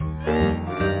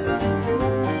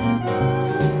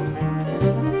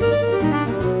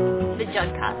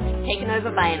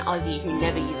cover by an Aussie who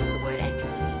never uses the word angel.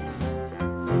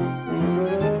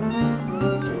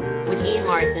 With Ian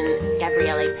Morison,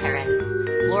 Gabrielle Perez,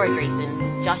 Laura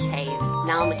Dreesen, Josh Hayes,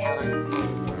 Nialh McCallum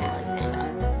and Emma Alexander.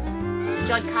 The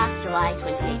Jodcast July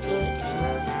 2018 edition.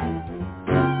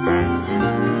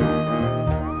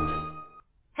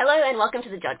 Hello and welcome to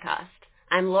the Jodcast.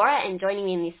 I'm Laura and joining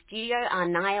me in the studio are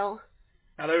Nialh.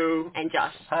 Hello. And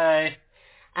Josh. Hi.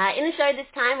 In the show this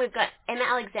time we've got Emma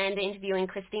Alexander interviewing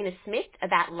Christina Smith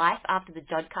about life after the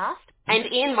Jodcast, and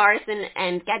Ian Morison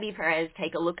and Gaby Perez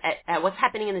take a look at what's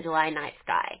happening in the July night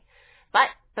sky. But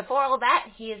before all that,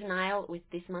 here's Nialh with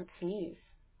this month's news.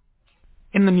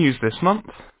 In the news this month,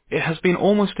 it has been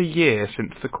almost a year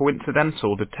since the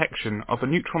coincidental detection of a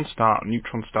neutron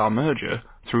star merger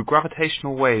through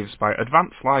gravitational waves by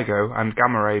advanced LIGO and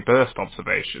gamma-ray burst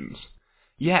observations.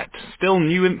 Yet, still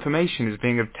new information is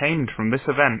being obtained from this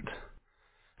event.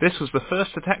 This was the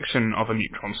first detection of a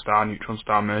neutron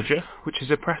star merger, which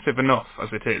is impressive enough as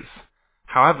it is.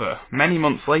 However, many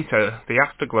months later, the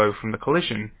afterglow from the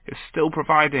collision is still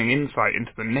providing insight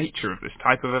into the nature of this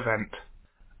type of event.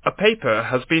 A paper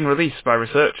has been released by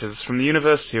researchers from the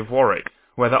University of Warwick,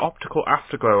 where the optical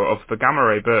afterglow of the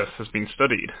gamma-ray burst has been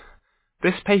studied.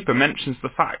 This paper mentions the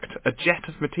fact a jet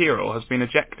of material has been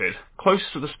ejected, close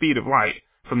to the speed of light,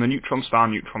 from the neutron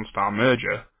star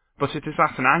merger, but it is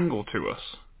at an angle to us.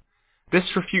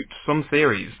 This refutes some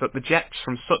theories that the jets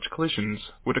from such collisions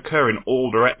would occur in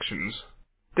all directions.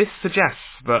 This suggests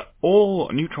that all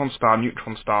neutron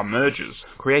star mergers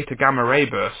create a gamma-ray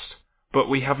burst, but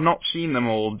we have not seen them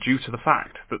all due to the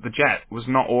fact that the jet was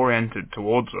not oriented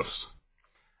towards us.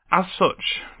 As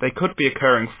such, they could be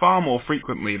occurring far more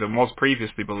frequently than was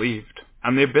previously believed,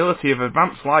 and the ability of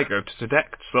advanced LIGO to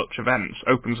detect such events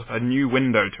opens up a new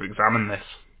window to examine this.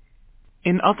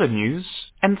 In other news,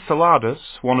 Enceladus,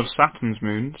 one of Saturn's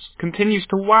moons, continues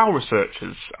to wow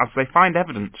researchers as they find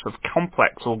evidence of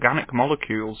complex organic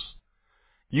molecules.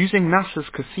 Using NASA's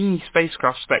Cassini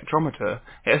spacecraft spectrometer,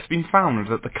 it has been found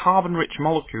that the carbon-rich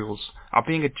molecules are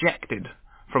being ejected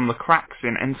from the cracks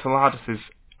in Enceladus's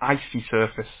icy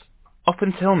surface. Up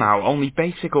until now, only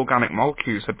basic organic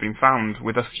molecules had been found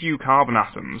with a few carbon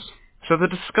atoms, so the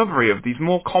discovery of these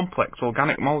more complex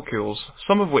organic molecules,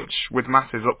 some of which with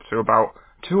masses up to about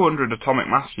 200 atomic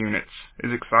mass units,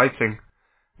 is exciting.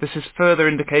 This is further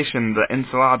indication that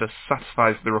Enceladus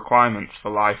satisfies the requirements for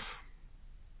life.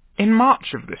 In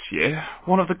March of this year,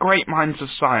 one of the great minds of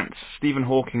science, Stephen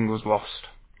Hawking, was lost.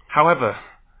 However,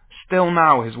 still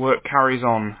now his work carries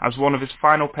on, as one of his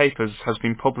final papers has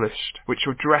been published, which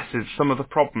addresses some of the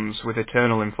problems with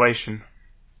eternal inflation.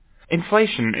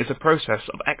 Inflation is a process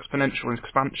of exponential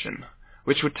expansion,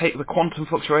 which would take the quantum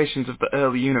fluctuations of the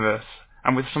early universe,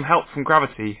 and with some help from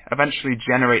gravity, eventually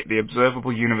generate the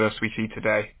observable universe we see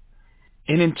today.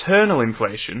 In internal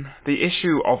inflation, the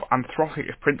issue of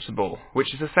anthropic principle,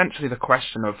 which is essentially the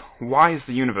question of why is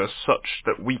the universe such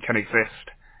that we can exist,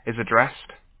 is addressed,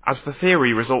 as the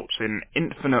theory results in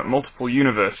infinite multiple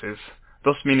universes,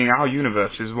 thus meaning our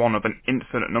universe is one of an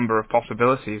infinite number of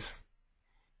possibilities.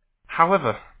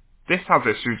 However, this has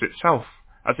issues itself,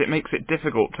 as it makes it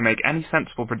difficult to make any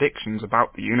sensible predictions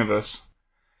about the universe.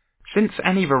 Since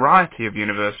any variety of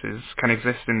universes can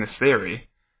exist in this theory,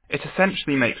 it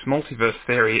essentially makes multiverse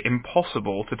theory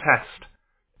impossible to test.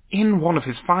 In one of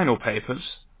his final papers,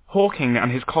 Hawking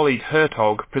and his colleague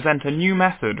Hertog present a new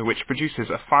method which produces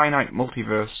a finite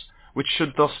multiverse, which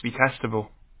should thus be testable.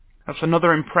 That's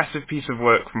another impressive piece of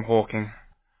work from Hawking.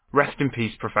 Rest in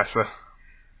peace, Professor.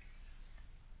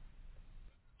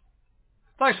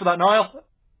 Thanks for that, Niall.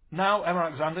 Now Emma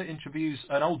Alexander interviews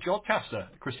an old Jodcaster,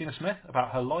 Christina Smith,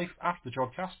 about her life after the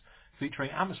Jodcast,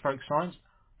 featuring atmospheric science,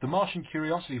 the Martian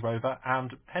Curiosity rover,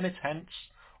 and penitence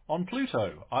on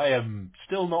Pluto. I am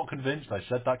still not convinced I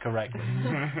said that correctly.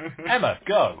 Emma,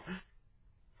 go.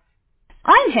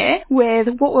 I'm here with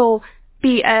what will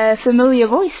be a familiar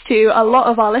voice to a lot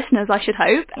of our listeners, I should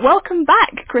hope. Welcome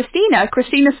back, Christina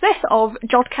Smith of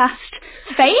Jodcast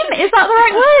fame. Is that the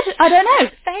right word? I don't know.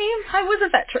 Fame? I was a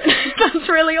veteran. That's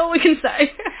really all we can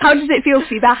say. How does it feel to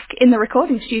be back in the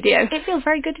recording studio? It feels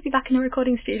very good to be back in the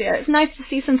recording studio. It's nice to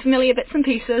see some familiar bits and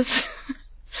pieces.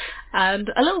 And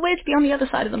a little weird to be on the other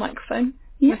side of the microphone,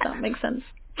 if that makes sense.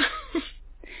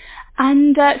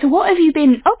 And so what have you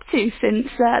been up to since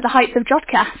the heights of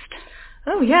Jodcast?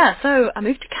 Oh yeah, so I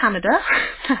moved to Canada.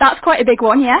 That's quite a big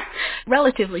one, yeah?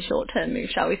 Relatively short-term move,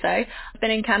 shall we say. I've been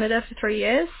in Canada for 3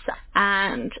 years,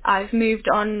 and I've moved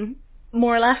on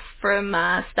more or less from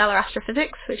stellar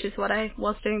astrophysics, which is what I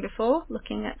was doing before,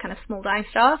 looking at kind of small dying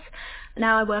stars.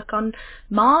 Now I work on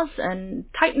Mars and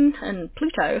Titan and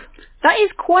Pluto. That is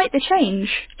quite the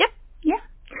change. Yep. Yeah.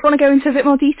 Want to go into a bit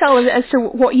more detail as to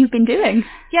what you've been doing?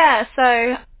 Yeah,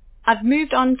 so I've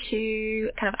moved on to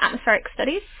kind of atmospheric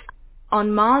studies.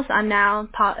 On Mars, I'm now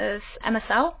part of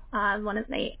MSL, one of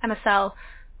the MSL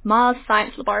Mars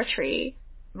Science Laboratory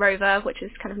rover, which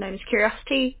is kind of known as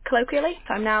Curiosity colloquially.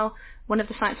 So I'm now one of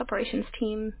the science operations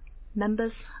team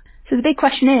members. So the big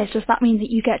question is, does that mean that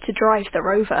you get to drive the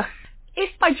rover? If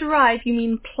by drive you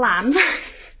mean plan,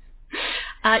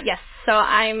 yes. So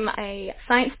I'm a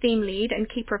science theme lead and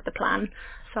keeper of the plan.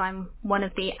 So I'm one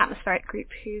of the atmospheric group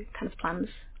who kind of plans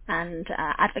and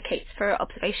advocates for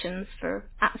observations, for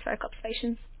atmospheric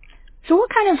observations. So what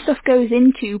kind of stuff goes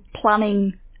into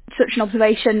planning such an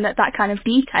observation at that kind of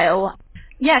detail?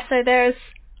 Yeah, so there's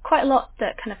quite a lot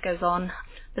that kind of goes on.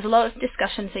 There's a lot of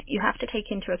discussions that you have to take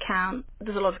into account.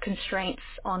 There's a lot of constraints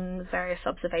on various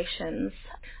observations.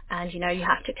 And, you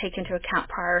have to take into account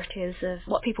priorities of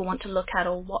what people want to look at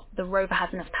or what the rover has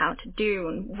enough power to do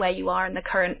and where you are in the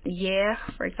current year,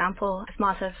 for example.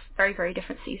 Mars has very, very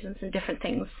different seasons and different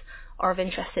things are of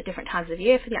interest at different times of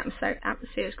year for the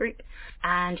atmospheres group.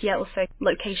 And also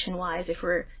location-wise, if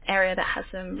we're an area that has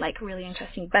some really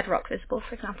interesting bedrock visible,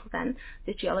 for example, then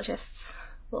the geologists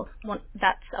will want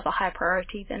that of a higher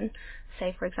priority than,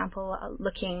 say, for example,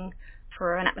 looking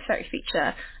for an atmospheric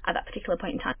feature at that particular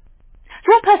point in time.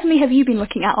 So what personally have you been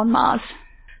looking at on Mars?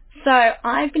 So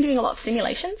I've been doing a lot of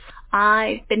simulations.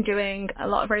 I've been doing a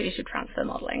lot of radiation transfer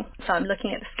modelling. So I'm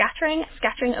looking at the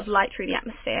scattering of light through the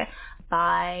atmosphere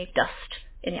by dust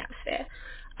in the atmosphere.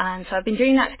 And so I've been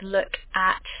doing that to look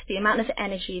at the amount of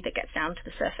energy that gets down to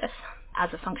the surface as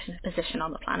a function of position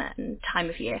on the planet and time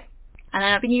of year. And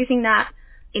then I've been using that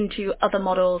into other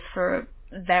models for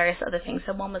various other things.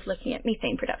 So one was looking at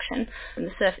methane production from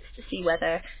the surface to see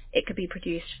whether it could be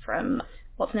produced from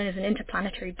what's known as an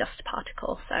interplanetary dust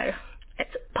particle. So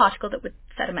it's a particle that would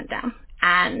sediment down,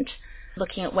 and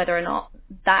looking at whether or not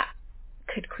that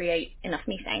could create enough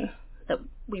methane that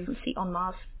we would see on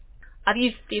Mars. I've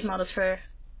used these models for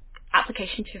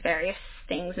application to various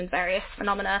things and various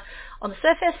phenomena on the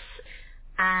surface.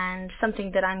 And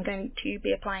something that I'm going to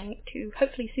be applying to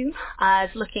hopefully soon is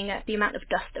looking at the amount of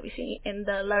dust that we see in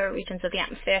the lower regions of the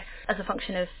atmosphere as a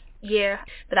function of year.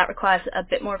 But that requires a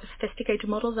bit more of a sophisticated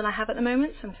model than I have at the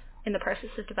moment, so I'm in the process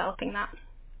of developing that.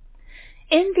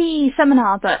 In the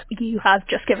seminar that you have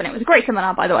just given, it was a great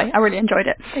seminar, by the way, I really enjoyed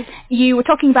it. You were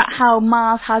talking about how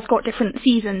Mars has got different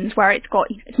seasons where it's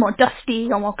more dusty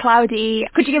or more cloudy.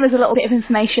 Could you give us a little bit of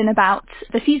information about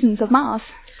the seasons of Mars?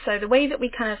 So the way that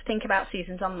we kind of think about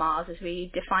seasons on Mars is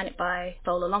we define it by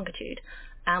solar longitude.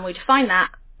 And we define that,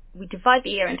 we divide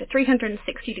the year into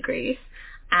 360 degrees,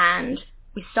 and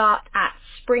we start at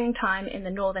springtime in the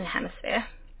northern hemisphere,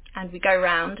 and we go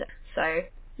round. So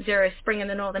 0 is spring in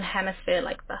the northern hemisphere,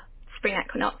 like the spring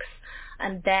equinox,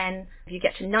 and then you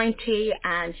get to 90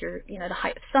 and you're, the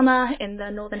height of summer in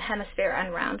the northern hemisphere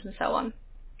and round and so on.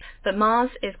 But Mars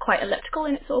is quite elliptical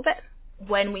in its orbit.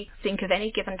 When we think of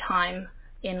any given time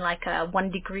in like a 1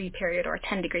 degree period or a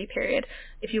 10 degree period,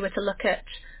 if you were to look at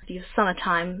the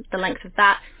summertime, the length of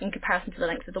that in comparison to the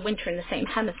length of the winter in the same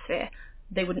hemisphere,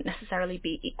 they wouldn't necessarily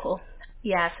be equal.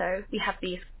 Yeah, so we have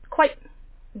these quite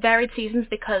varied seasons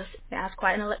because it has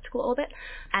quite an elliptical orbit.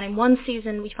 And in one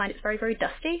season we find it's very, very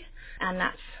dusty, and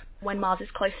that's when Mars is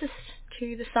closest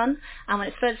to the sun. And when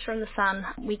it's furthest from the sun,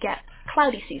 we get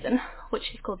cloudy season, which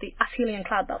is called the aphelion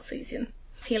cloud belt season.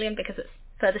 Helium because it's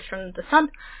furthest from the sun,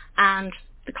 and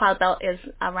the cloud belt is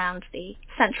around the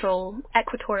central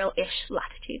equatorial-ish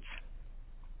latitudes.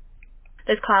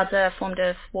 Those clouds are formed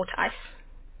of water ice.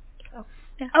 So,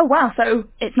 yeah. Oh wow, so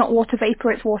it's not water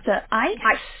vapour, it's water ice?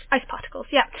 Ice particles,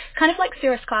 yeah. Kind of like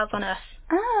cirrus clouds on Earth.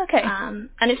 Ah, okay.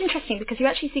 And it's interesting because you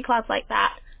actually see clouds like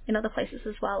that in other places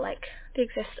as well. Like they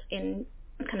exist in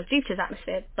kind of Jupiter's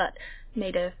atmosphere, but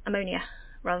made of ammonia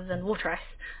rather than water ice.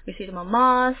 We see them on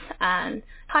Mars, and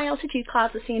high altitude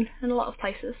clouds are seen in a lot of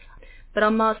places. But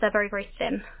on Mars, they're very, very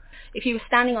thin. If you were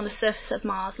standing on the surface of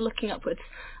Mars looking upwards,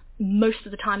 most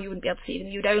of the time you wouldn't be able to see them.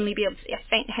 You would only be able to see a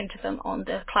faint hint of them on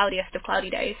the cloudiest of cloudy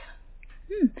days.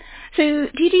 So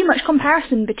do you do much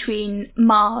comparison between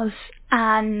Mars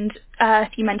and Earth?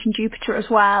 You mentioned Jupiter as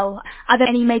well. Are there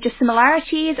any major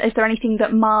similarities? Is there anything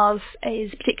that Mars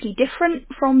is particularly different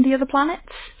from the other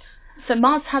planets? So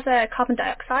Mars has a carbon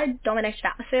dioxide dominated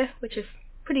atmosphere, which is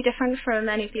pretty different from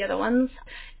any of the other ones.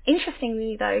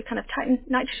 Interestingly though, kind of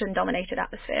nitrogen dominated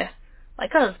atmosphere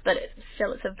like us, but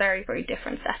it's a very, very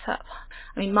different setup.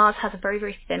 I mean, Mars has a very,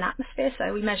 very thin atmosphere,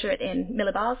 so we measure it in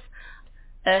millibars.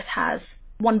 Earth has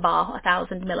 1 bar,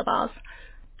 1,000 millibars,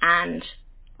 and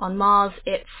on Mars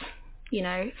it's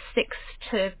 6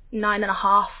 to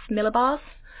 9.5 millibars.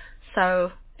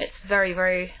 So It's very,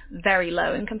 very, very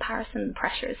low in comparison.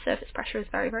 Surface pressure is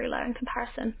very, very low in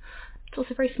comparison. It's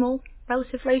also very small,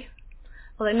 relatively.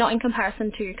 Although not in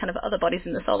comparison to kind of other bodies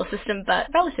in the solar system, but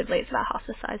relatively it's about half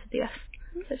the size of the Earth.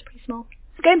 So it's pretty small.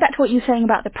 Going back to what you were saying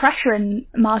about the pressure in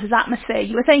Mars's atmosphere,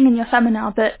 you were saying in your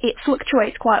seminar that it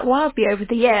fluctuates quite wildly over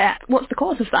the year. What's the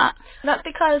cause of that? That's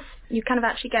because you kind of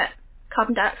actually get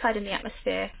carbon dioxide in the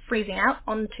atmosphere freezing out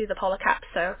onto the polar cap.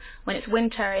 So when it's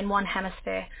winter in one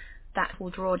hemisphere, that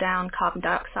will draw down carbon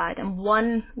dioxide. And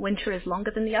one winter is longer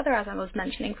than the other, as I was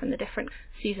mentioning, from the different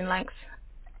season lengths.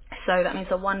 So that means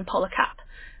that one polar cap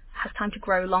has time to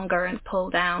grow longer and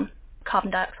pull down carbon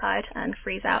dioxide and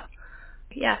freeze out.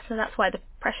 Yeah, so that's why the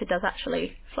pressure does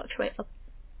actually fluctuate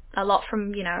a lot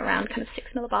from, around kind of 6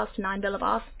 millibars to 9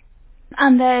 millibars.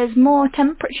 And there's more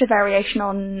temperature variation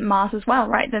on Mars as well,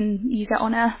 right, than you get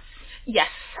on Earth? Yes,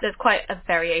 there's quite a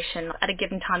variation. At a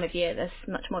given time of year, there's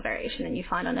much more variation than you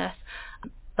find on Earth.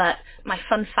 But my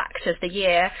fun fact of the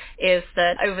year is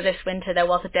that over this winter there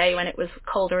was a day when it was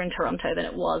colder in Toronto than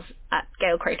it was at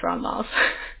Gale Crater on Mars.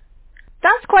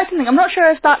 That's quite something. I'm not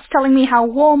sure if that's telling me how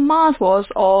warm Mars was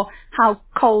or how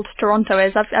cold Toronto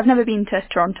is. I've never been to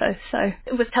Toronto, so...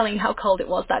 It was telling you how cold it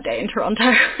was that day in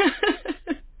Toronto.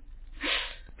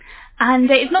 And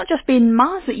it's not just been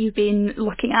Mars that you've been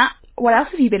looking at. What else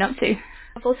have you been up to?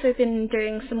 I've also been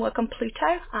doing some work on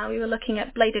Pluto. We were looking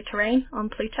at bladed terrain on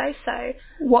Pluto. So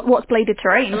what's bladed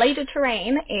terrain? Bladed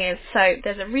terrain is, so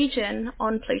there's a region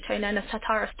on Pluto known as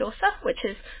Tartarus Dorsa, which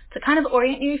is to kind of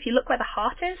orient you. If you look where the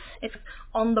heart is, it's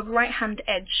on the right-hand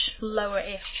edge,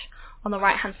 lower-ish, on the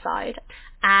right-hand side.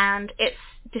 And it's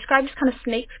described as kind of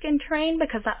snakeskin terrain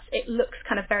because it looks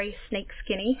kind of very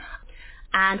snakeskinny.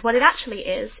 And what it actually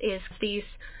is these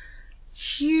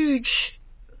huge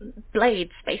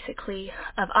blades, basically,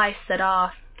 of ice that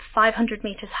are 500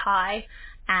 meters high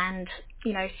and,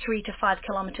 3 to 5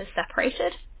 kilometers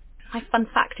separated. My fun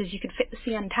fact is you could fit the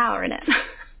CN Tower in it.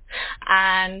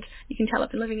 And you can tell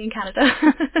I've been living in Canada.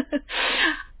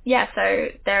 Yeah, so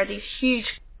there are these huge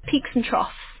peaks and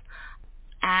troughs,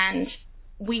 and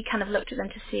we kind of looked at them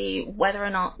to see whether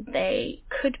or not they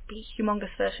could be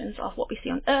humongous versions of what we see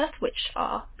on Earth, which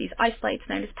are these ice blades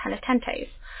known as penitentes.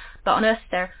 But on Earth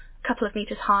they're a couple of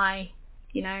meters high,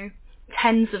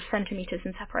 tens of centimeters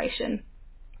in separation.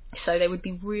 So they would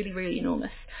be really, really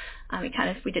enormous.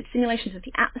 We did simulations of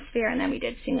the atmosphere, and then we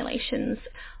did simulations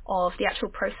of the actual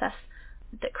process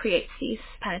that creates these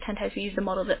penitentes. We used the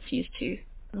model that's used to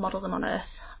model them on Earth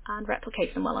and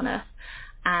replicate them well on Earth.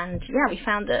 And yeah, we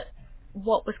found that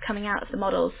what was coming out of the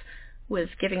models was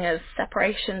giving us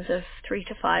separations of 3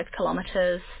 to 5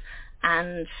 kilometers,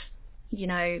 and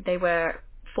they were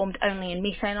formed only in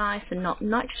methane ice and not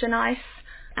nitrogen ice,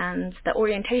 and the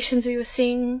orientations we were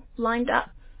seeing lined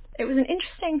up. It was an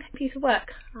interesting piece of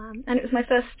work, and it was my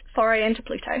first foray into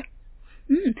Pluto.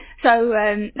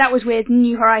 So that was with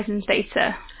New Horizons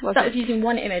data, was That it? was using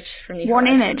one image from New One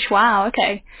Horizons. image, wow,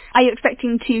 okay. Are you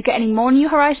expecting to get any more New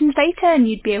Horizons data and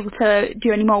you'd be able to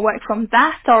do any more work from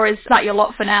that, or is that your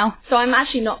lot for now? So I'm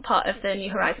actually not part of the New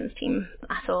Horizons team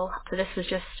at all. So this was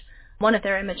just one of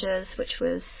their images, which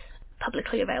was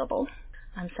publicly available.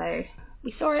 And so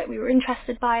we saw it, we were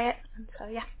interested by it, and so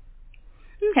yeah.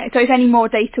 Okay, so if any more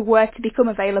data were to become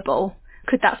available,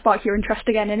 could that spark your interest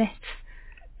again in it?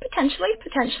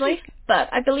 Potentially. But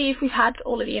I believe we've had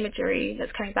all of the imagery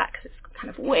that's coming back, because it's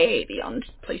kind of way beyond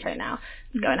Pluto now.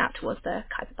 It's going out towards the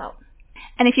Kuiper Belt.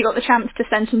 And if you got the chance to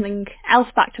send something else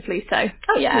back to Pluto?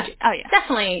 Oh yeah.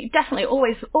 Definitely.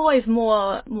 Always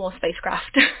more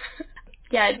spacecraft.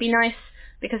 Yeah, it'd be nice,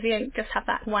 because we don't just have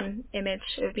that one image.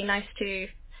 It would be nice to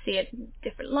see it in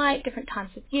different light, different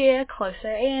times of year,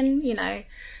 closer in,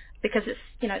 because it's,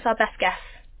 it's our best guess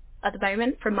at the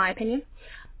moment, from my opinion.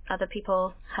 Other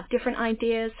people have different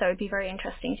ideas, so it'd be very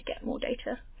interesting to get more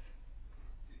data.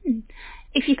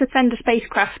 If you could send a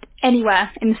spacecraft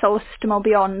anywhere in the solar system or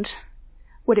beyond,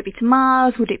 would it be to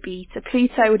Mars? Would it be to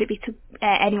Pluto? Would it be to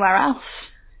anywhere else?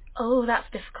 Oh, that's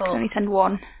difficult. Can only send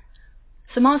one.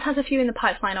 So Mars has a few in the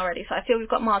pipeline already, so I feel we've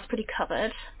got Mars pretty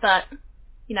covered. But,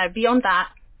 beyond that,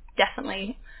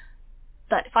 definitely.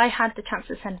 But if I had the chance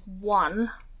to send one,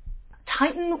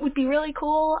 Titan would be really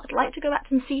cool. I'd like to go back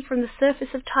and see from the surface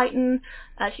of Titan,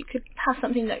 as you could have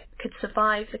something that could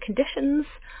survive the conditions.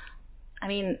 I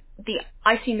mean, the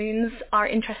icy moons are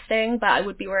interesting, but I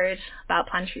would be worried about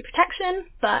planetary protection.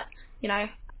 But,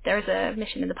 there is a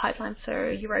mission in the pipeline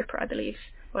for Europa, I believe,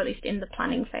 or at least in the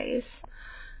planning phase.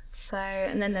 So,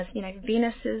 and then there's,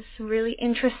 Venus is really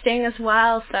interesting as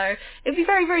well. So it would be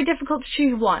very, very difficult to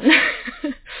choose one.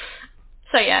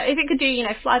 So yeah, if it could do,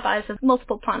 flybys of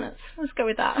multiple planets, let's go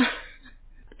with that.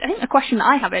 I think the question that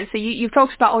I have is, so you've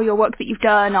talked about all your work that you've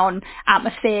done on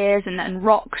atmospheres and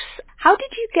rocks. How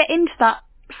did you get into that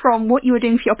from what you were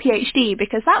doing for your PhD?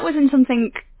 Because that was in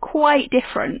something quite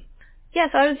different. Yeah,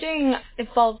 so I was doing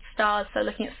evolved stars, so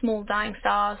looking at small dying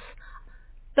stars.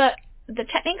 But the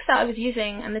techniques that I was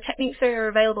using and the techniques that are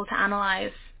available to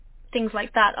analyse things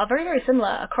like that are very, very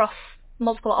similar across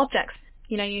multiple objects.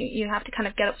 You know, you have to kind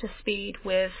of get up to speed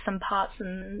with some parts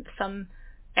and some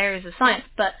areas of science,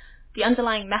 but the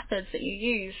underlying methods that you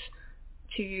use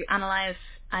to analyse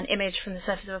an image from the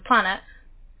surface of a planet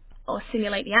or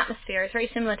simulate the atmosphere is very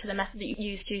similar to the method that you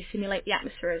use to simulate the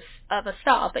atmosphere of a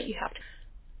star, but you have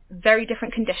very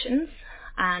different conditions,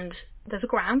 and there's a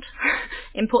ground.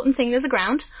 Important thing, there's a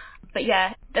ground. But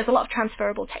yeah, there's a lot of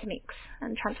transferable techniques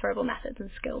and transferable methods and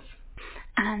skills.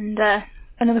 And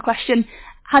another question,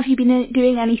 have you been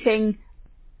doing anything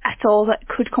at all that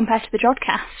could compare to the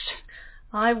Jodcast?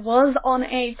 I was on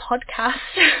a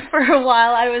podcast for a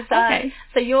while. Okay.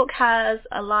 So York has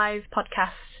a live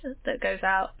podcast that goes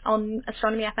out on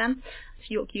Astronomy FM. It's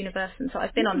York Universe, and so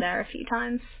I've been on there a few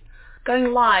times.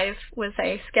 Going live was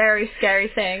a scary,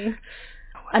 scary thing.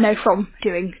 I know from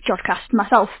doing Jodcast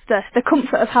myself, the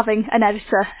comfort of having an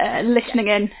editor listening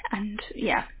in, and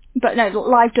yeah. But no,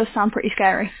 live does sound pretty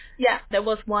scary. Yeah, there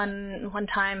was one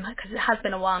time, because it has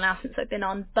been a while now since I've been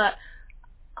on, but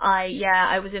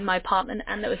I was in my apartment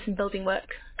and there was some building work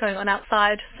going on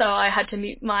outside, so I had to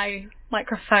mute my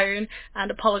microphone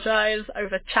and apologise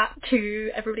over chat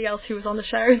to everybody else who was on the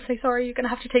show and say, sorry, you're going to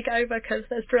have to take it over because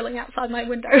there's drilling outside my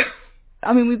window.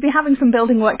 I mean, we've been having some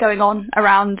building work going on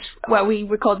around where we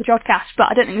record the Jodcast, but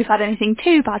I don't think we've had anything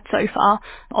too bad so far,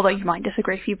 although you might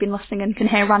disagree if you've been listening and can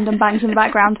hear random bangs in the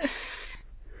background.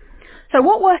 So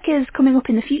what work is coming up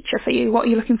in the future for you? What are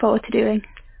you looking forward to doing?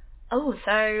 Oh,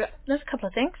 so there's a couple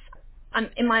of things. I'm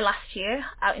in my last year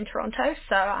out in Toronto,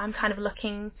 so I'm kind of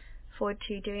looking forward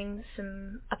to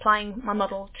applying my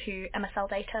model to MSL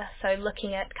data, so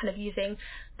looking at kind of using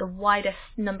the widest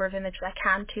number of images I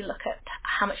can to look at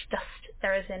how much dust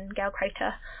there is in Gale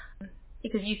Crater,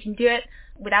 because you can do it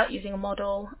without using a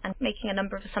model and making a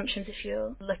number of assumptions if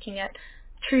you're looking at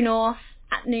true north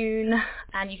at noon,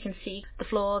 and you can see the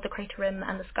floor, the crater rim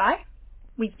and the sky.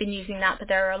 We've been using that, but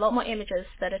there are a lot more images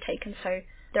that are taken, so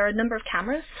there are a number of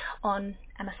cameras on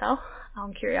MSL,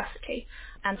 on Curiosity,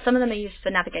 and some of them are used for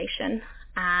navigation,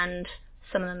 and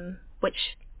some of them, which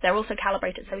they're also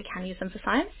calibrated so we can use them for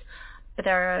science, but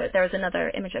there is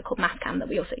another imager called MathCam that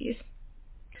we also use.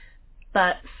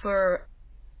 But for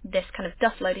this kind of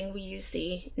dust loading, we use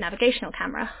the navigational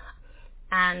camera,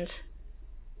 and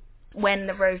when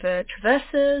the rover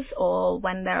traverses or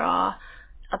when there are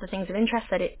other things of interest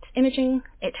that it's imaging,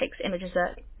 it takes images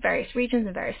at various regions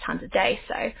and various times of day.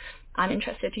 So I'm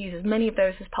interested to use as many of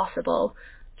those as possible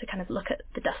to kind of look at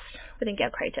the dust within Gale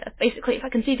Crater. Basically, if I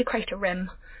can see the crater rim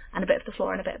and a bit of the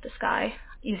floor and a bit of the sky,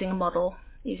 using a model,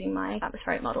 using my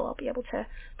atmospheric model, I'll be able to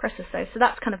process those. So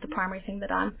that's kind of the primary thing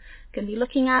that I'm going to be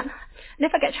looking at. And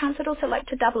if I get a chance, I'd also like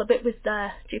to dabble a bit with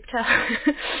Jupiter.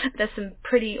 There's some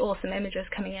pretty awesome images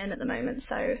coming in at the moment,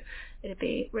 so it'd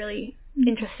be really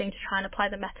interesting to try and apply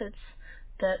the methods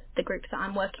that the group that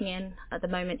I'm working in at the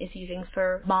moment is using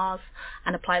for Mars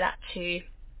and apply that to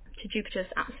Jupiter's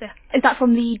atmosphere. Is that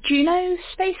from the Juno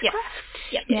spacecraft?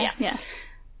 Yeah.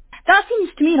 That seems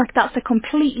to me like that's a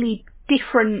completely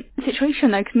different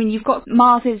situation, though. 'Cause, I mean, you've got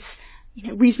Mars's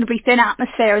reasonably thin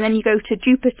atmosphere, and then you go to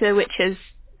Jupiter, which is,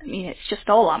 I mean, it's just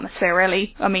all atmosphere,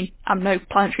 really. I mean, I'm no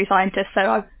planetary scientist, so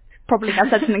I probably have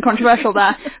said something controversial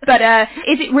there. But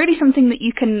is it really something that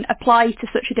you can apply to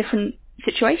such a different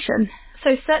situation?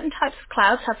 So certain types of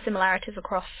clouds have similarities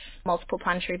across multiple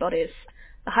planetary bodies.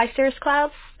 The high cirrus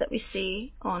clouds that we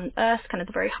see on Earth, kind of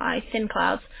the very high, thin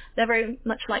clouds, they're very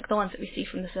much like the ones that we see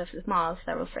from the surface of Mars.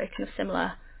 They're also kind of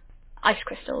similar ice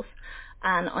crystals.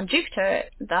 And on Jupiter,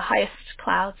 the highest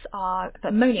clouds are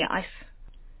ammonia ice.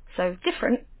 So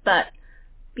different, but,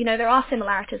 there are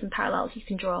similarities and parallels you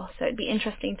can draw. So it'd be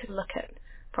interesting to look at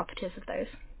properties of those.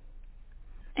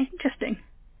 Interesting.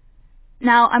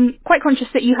 Now, I'm quite conscious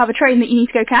that you have a train that you need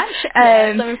to go catch.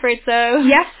 Yes, I'm afraid so.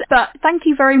 Yes, but thank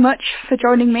you very much for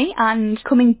joining me and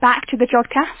coming back to the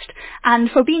Jodcast,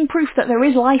 and for being proof that there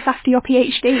is life after your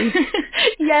PhD.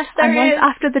 Yes, there and is. life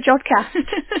after the Jodcast.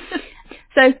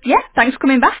 So, yeah, thanks for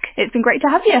coming back. It's been great to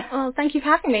have you. Well, thank you for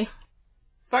having me.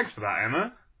 Thanks for that,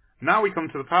 Emma. Now we come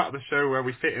to the part of the show where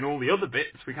we fit in all the other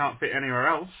bits we can't fit anywhere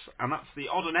else, and that's the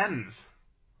odd and ends.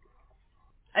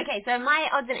 Okay, so my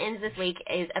odds and ends this week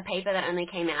is a paper that only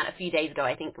came out a few days ago.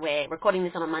 I think we're recording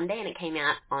this on a Monday, and it came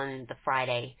out on the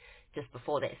Friday just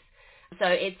before this. So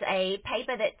it's a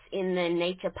paper that's in the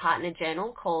Nature Partner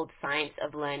Journal called Science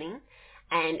of Learning,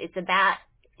 and it's about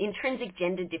intrinsic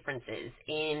gender differences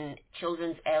in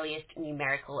children's earliest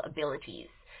numerical abilities.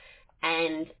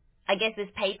 And I guess this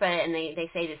paper, and they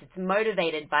say this, it's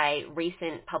motivated by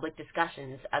recent public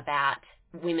discussions about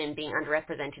women being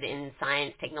underrepresented in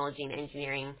science, technology, and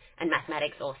engineering, and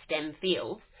mathematics or STEM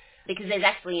fields, because there's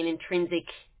actually an intrinsic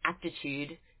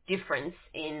aptitude difference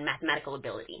in mathematical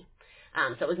ability.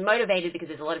 So it was motivated because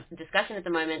there's a lot of discussion at the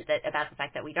moment about the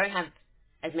fact that we don't have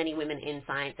as many women in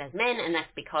science as men, and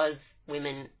that's because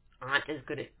women aren't as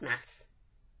good at maths,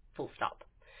 full stop.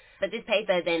 But this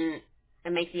paper then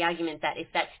makes the argument that if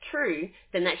that's true,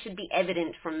 then that should be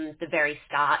evident from the very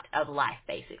start of life,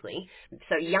 basically.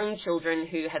 So young children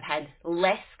who have had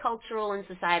less cultural and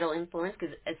societal influence,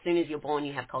 because as soon as you're born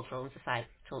you have cultural and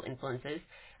societal influences,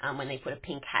 when they put a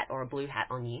pink hat or a blue hat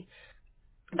on you,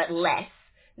 but less,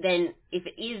 then if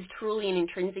it is truly an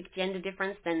intrinsic gender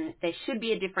difference, then there should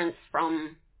be a difference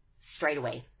from straight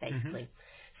away, basically.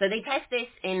 So they test this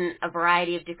in a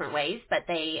variety of different ways, but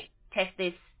they test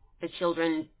this for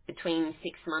children between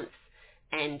 6 months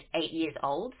and 8 years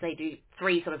old. So they do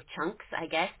 3 sort of chunks, I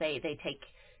guess. They take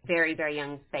very, very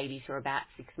young babies who are about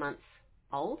 6 months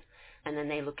old, and then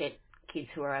they look at kids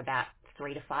who are about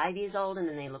 3 to 5 years old, and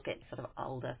then they look at sort of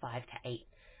older 5 to 8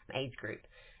 age group.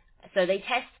 So they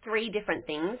test 3 different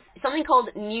things. Something called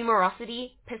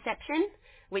numerosity perception,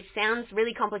 which sounds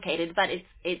really complicated, but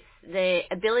it's the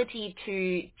ability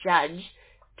to judge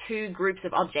 2 groups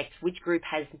of objects, which group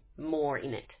has more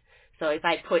in it. So if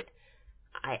I put,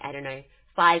 I don't know,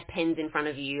 5 pens in front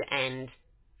of you and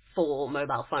 4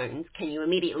 mobile phones, can you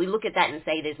immediately look at that and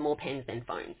say there's more pens than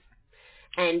phones?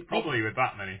 And probably with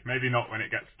that many. Maybe not when it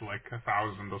gets to like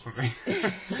 1,000 or something.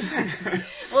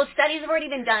 Well, studies have already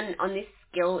been done on this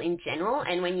skill in general,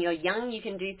 and when you're young you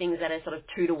can do things at a sort of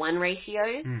 2-to-1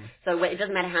 ratio. So it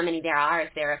doesn't matter how many there are.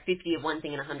 If there are 50 of one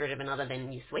thing and 100 of another,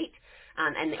 then you're sweet.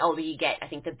 And the older you get, I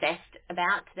think the best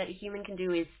about that a human can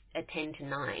do is a 10 to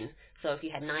 9. So if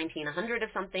you had 90 and 100 of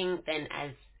something, then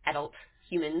as adult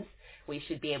humans we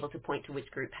should be able to point to which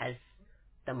group has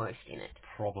the most in it.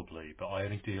 Probably, but I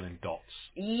only deal in dots.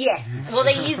 Yes. Well,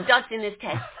 they use dots in this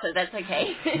test, so that's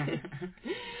okay.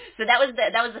 So that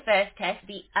was the first test.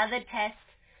 The other test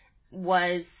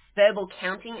was verbal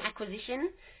counting acquisition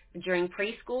during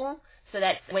preschool. So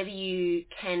that's whether you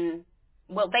can,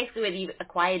 well, basically whether you've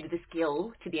acquired the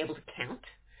skill to be able to count.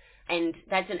 And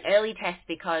that's an early test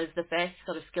because the first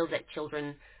sort of skills that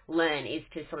children learn is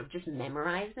to sort of just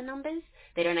memorize the numbers.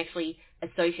 They don't actually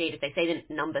associate, if they say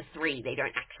the number 3, they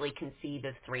don't actually conceive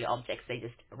of 3 objects. They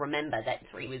just remember that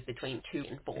 3 was between 2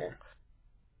 and 4.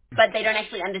 But they don't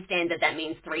actually understand that that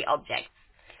means 3 objects.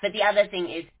 But the other thing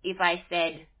is, if I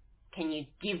said, can you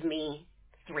give me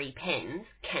 3 pens,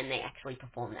 can they actually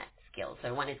perform that skill?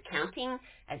 So one is counting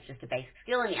as just a basic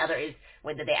skill, and the other is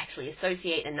whether they actually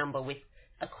associate a number with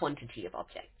a quantity of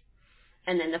objects.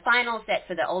 And then the final set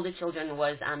for the older children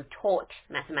was taught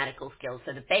mathematical skills,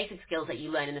 so the basic skills that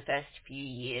you learn in the first few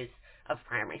years of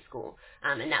primary school.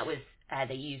 And that was,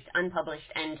 they used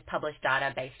unpublished and published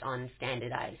data based on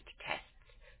standardized tests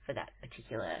for that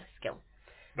particular skill.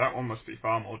 That one must be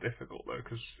far more difficult though,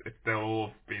 because if they'll all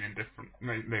have been in different,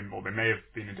 they may have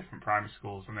been in different primary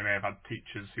schools, and they may have had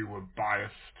teachers who were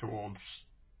biased towards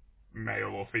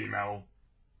male or female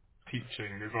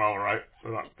teaching as well, right? So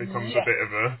that becomes a bit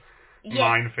of a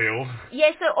minefield.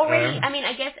 Yeah, so already,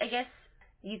 I guess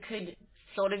you could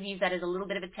sort of use that as a little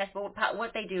bit of a test, but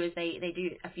what they do is they do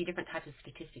a few different types of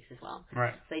statistics as well.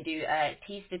 Right. So they do a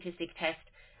T-statistic test,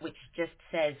 which just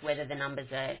says whether the numbers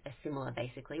are similar,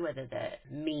 basically, whether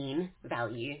the mean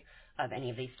value of any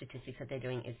of these statistics that they're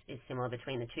doing is similar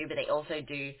between the two. But they also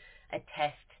do a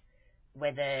test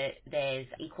whether there's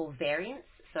equal variance.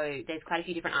 So there's quite a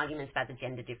few different arguments about the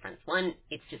gender difference. One,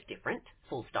 it's just different,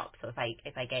 full stop. So if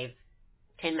I gave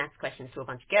 10 maths questions to a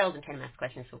bunch of girls and 10 maths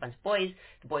questions to a bunch of boys,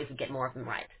 the boys would get more of them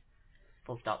right.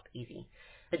 Full stop, easy.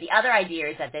 But the other idea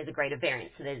is that there's a greater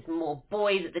variance. So there's more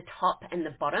boys at the top and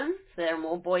the bottom. So there are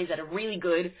more boys that are really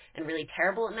good and really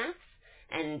terrible at maths,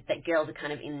 and that girls are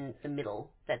kind of in the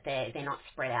middle, that they're not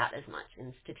spread out as much in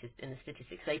the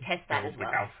statistics. So they test that as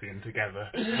well. The Gaussian together.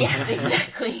 Yes,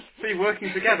 exactly. See,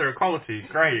 working together, equality,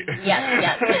 great.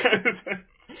 Yeah.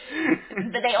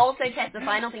 But they also test, the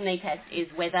final thing they test is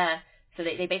whether, so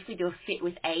they basically do a fit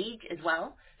with age as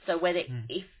well. So whether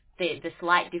if the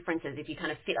slight differences, if you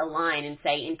kind of fit a line and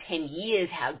say in 10 years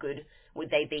how good would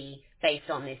they be based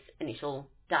on this initial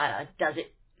data, does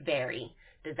it vary?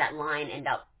 Does that line end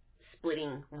up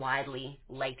splitting widely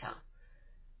later?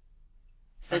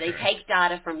 So they take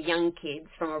data from young kids,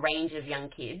 from a range of young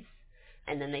kids,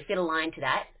 and then they fit a line to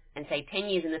that and say 10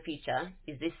 years in the future,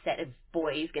 is this set of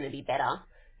boys going to be better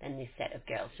than this set of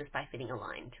girls just by fitting a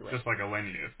line to it. Just like a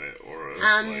linear fit,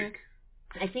 or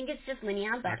I think it's just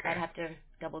linear, but Okay. I'd have to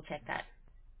double check that.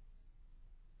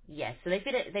 Yes, so they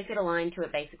fit a line to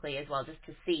it basically as well, just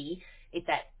to see if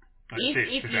that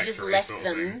if you just left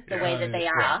them the way that they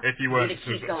are, if you weren't would it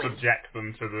to keep going? subject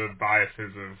them to the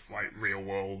biases of like real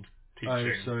world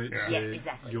teaching. So it's, Yes,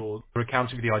 exactly. you're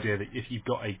accounting for the idea that if you've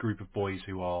got a group of boys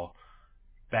who are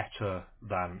better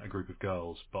than a group of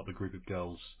girls, but the group of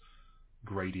girls'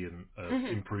 gradient of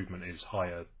improvement is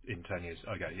higher in 10 years.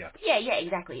 Okay, yeah. Yeah,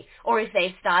 exactly. Or if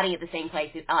they're starting at the same place,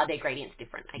 are their gradients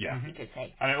different? I guess you could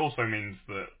say. And it also means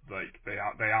that like they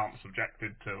aren't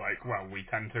subjected to like, well, we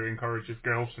tend to encourage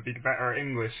girls to be better at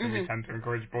English, and we tend to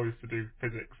encourage boys to do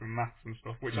physics and maths and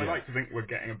stuff, which I like to think we're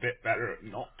getting a bit better at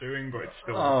not doing, but it's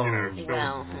still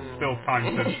still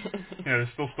time to there's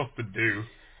still stuff to do.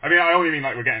 I mean, I only mean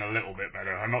like we're getting a little bit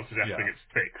better. I'm not suggesting it's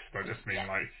fixed. I just mean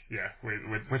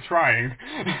we're trying.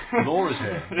 Laura's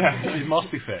here. It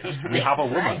must be fixed. We have a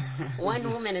woman.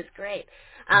 One woman is great.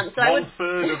 So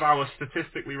 1/3 of our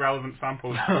statistically relevant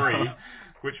sample is 3,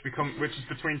 which is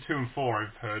between 2 and 4.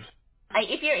 I've heard.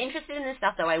 If you're interested in this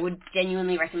stuff, though, I would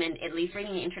genuinely recommend at least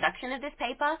reading the introduction of this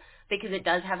paper, because it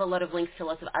does have a lot of links to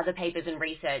lots of other papers and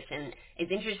research, and it's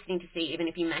interesting to see, even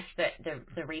if you match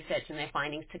the research and their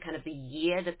findings to kind of the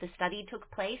year that the study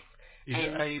took place. Is and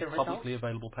it the a results. publicly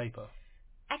available paper?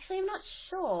 Actually, I'm not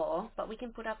sure, but we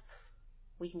can check that.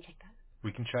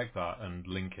 We can check that and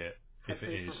link it if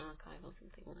it is. On archive or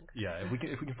something like that. Yeah, if we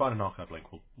can find an archive link,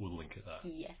 we'll link it there.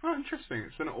 Yes. Oh, interesting.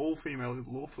 It's an all-female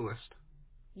author list.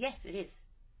 Yes, it is.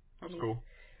 That's cool.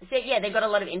 So yeah, they've got a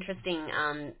lot of interesting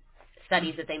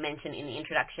studies that they mention in the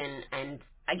introduction, and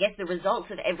I guess the results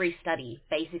of every study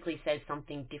basically says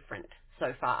something different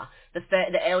so far. The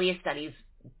earlier studies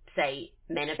say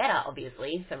men are better,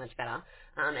 obviously, so much better,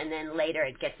 and then later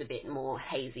it gets a bit more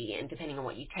hazy, and depending on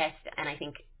what you test, and I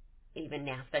think even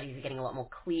now studies are getting a lot more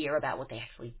clear about what they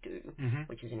actually do,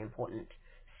 which is an important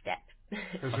step.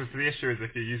 Because the issue is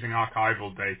if you're using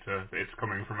archival data, it's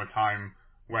coming from a time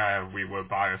where we were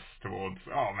biased towards,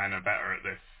 men are better at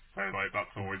this. So, like,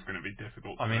 that's always going to be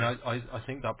difficult. I mean, I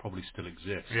think that probably still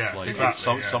exists. Yeah, like, exactly.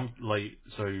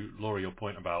 So, Laura, your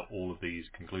point about all of these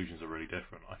conclusions are really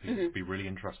different. I think it'd be really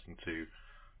interesting to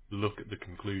look at the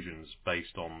conclusions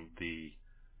based on the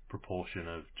proportion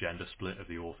of gender split of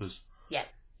the authors.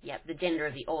 Yep, the gender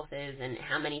of the authors and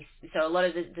how many. So a lot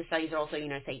of the studies are also,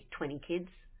 say 20 kids.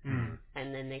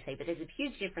 And then they say, but there's a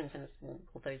huge difference in all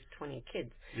those 20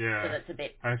 kids. Yeah. So that's a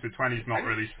bit. And so 20 is not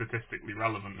really statistically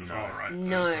relevant as well, right?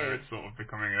 No. So it's sort of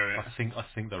becoming a. I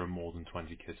think there are more than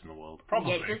 20 kids in the world.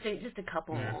 Probably. Yeah, just a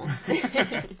couple more.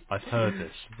 I've heard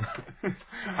this.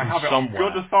 I have it somewhere.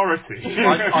 on good authority.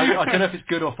 I don't know if it's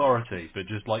good authority, but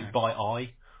just like by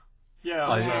eye.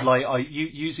 Yeah.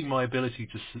 Using my ability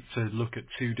to look at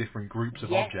two different groups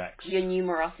of objects. Your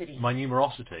numerosity. My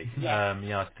numerosity. Yes.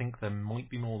 I think there might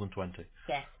be more than 20.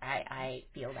 Yes, I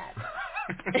feel that.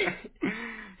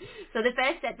 So the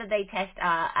first set that they test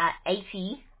are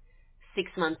 80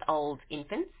 6-month-old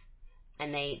infants.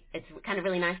 And it's kind of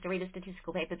really nice to read a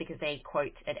statistical paper because they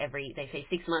quote they say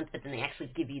 6 months, but then they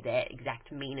actually give you their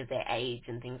exact mean of their age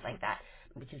and things like that,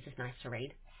 which is just nice to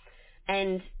read.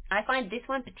 And I find this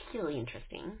one particularly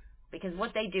interesting because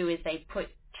what they do is they put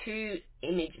two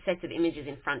sets of images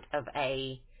in front of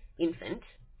a infant,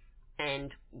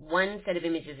 and one set of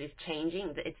images is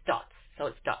changing. It's dots, so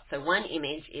it's dots. So one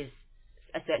image is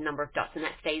a certain number of dots, and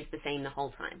that stays the same the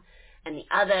whole time. And the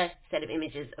other set of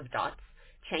images of dots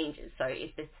changes. So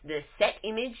if the set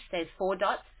image says 4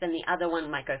 dots, then the other one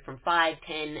might go from 5,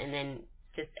 10, and then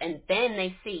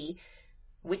they see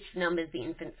which numbers the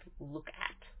infants look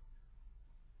at.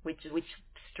 Which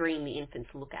stream the infants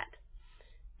look at.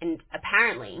 And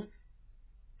apparently,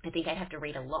 I think I'd have to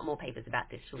read a lot more papers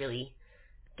about this to really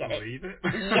get Believe it?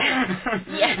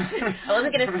 Yes. I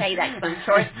wasn't going to say that because I'm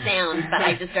sure it sounds, but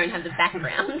I just don't have the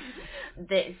background.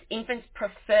 The infants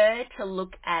prefer to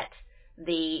look at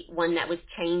the one that was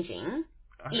changing.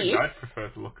 I think I'd prefer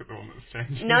to look at the one that was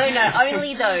changing. No,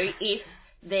 only though if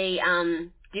the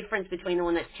difference between the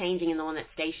one that's changing and the one that's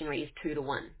stationary is 2 to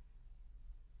 1.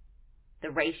 The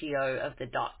ratio of the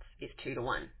dots is 2 to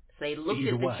 1. So they looked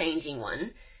at the changing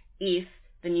one if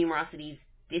the numerosities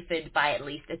differed by at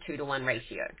least a 2 to 1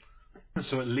 ratio.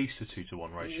 So at least a 2 to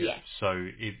 1 ratio. Yes. So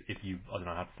if you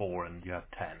had 4 and you had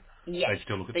 10, yes. they'd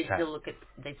still look at 10.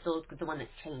 They'd still look at the one that's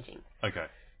changing. Okay.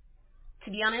 To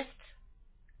be honest,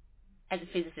 as a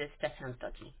physicist, that sounds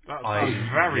dodgy. That sounds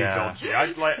very dodgy. As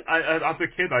a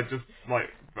kid, I'd just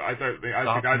I'd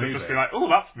just be like, oh,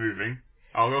 that's moving.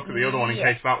 I'll look at the other one in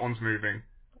case that one's moving.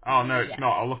 oh no, it's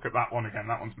not. I'll look at that one again.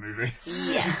 That one's moving.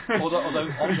 Yeah. Although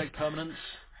object permanence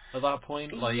at that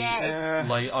point,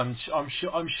 I'm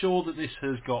sure that this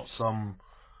has got some.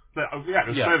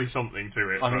 There's clearly something to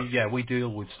it. I mean, we deal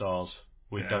with stars.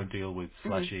 We don't deal with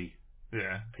fleshy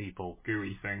people.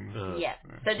 Gooey things. So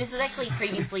this is actually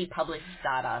previously published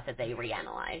data that they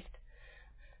reanalyzed.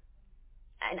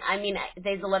 And I mean,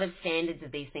 there's a lot of standards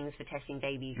of these things for testing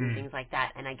babies and things like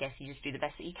that, and I guess you just do the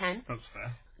best that you can. That's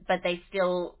fair. But they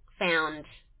still found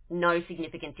no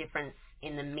significant difference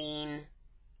in the mean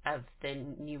of the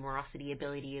numerosity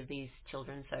ability of these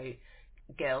children, so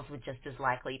girls were just as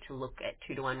likely to look at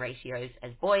 2-to-1 ratios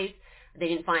as boys. They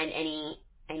didn't find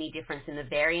any difference in the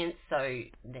variance, so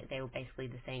they were basically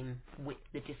the same width,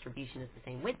 the distribution is the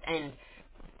same width, and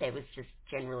there was just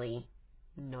generally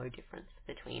no difference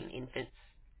between infants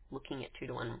looking at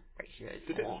 2-to-1 ratios.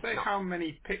 Did it say how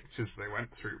many pictures they went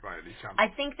through by any chance? I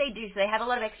think they do. So they have a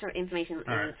lot of extra information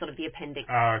in sort of the appendix,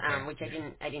 which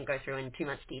I didn't go through in too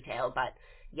much detail, but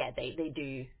yeah, they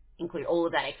do include all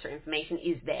of that extra information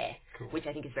is there, which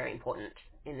I think is very important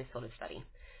in this sort of study.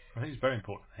 I think it's very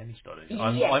important in any study.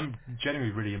 Yes. I'm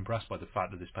genuinely really impressed by the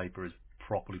fact that this paper is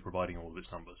properly providing all of its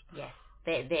numbers. Yes,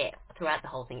 they're there throughout the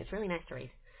whole thing. It's really nice to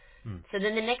read. So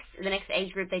then the next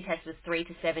age group they tested was 3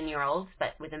 to 7 year olds, but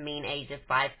with a mean age of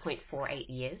 5.48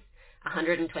 years,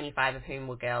 125 of whom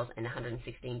were girls and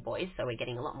 116 boys. So we're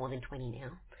getting a lot more than 20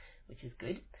 now, which is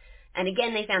good. And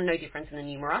again, they found no difference in the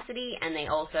numerosity, and they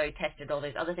also tested all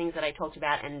those other things that I talked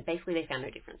about, and basically they found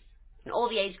no difference in all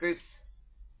the age groups.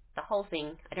 The whole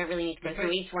thing. I don't really need to go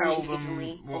through each one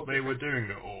individually. What they were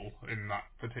doing at all in that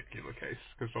particular case,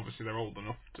 because obviously they're old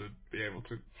enough to be able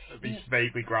to at least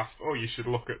vaguely grasp. Oh, you should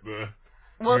look at the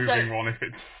moving one if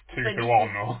it's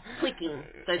 2-to-1 or clicking.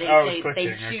 So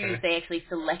they choose. They actually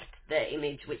select the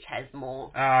image which has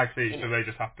more. I see. So they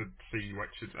just have to see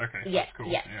which is okay. Yeah, that's cool.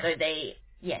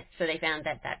 yeah. So they found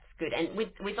that that's good, and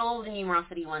with all the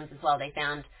numerosity ones as well, they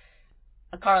found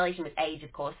a correlation with age,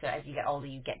 of course, so as you get older,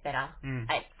 you get better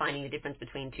at finding the difference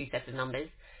between two sets of numbers,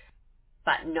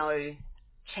 but no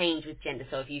change with gender.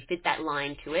 So if you fit that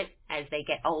line to it, as they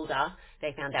get older,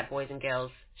 they found that boys and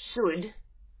girls should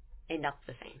end up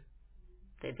the same.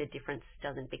 The difference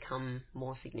doesn't become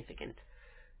more significant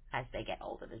as they get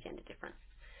older, the gender difference.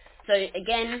 So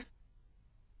again,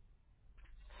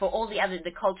 for all the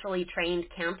culturally trained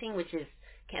counting, which is,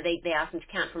 they asked them to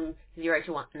count from 0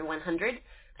 to 100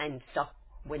 and stop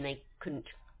when they couldn't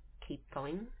keep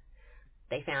going.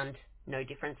 They found no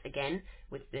difference again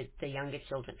with the younger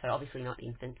children. So obviously not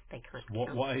infants. They can't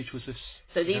count. What age was this?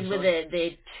 So these were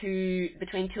the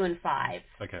between 2 and 5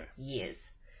 years.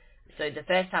 So the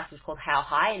first task was called How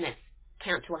High, and that's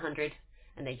count to 100,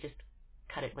 and they just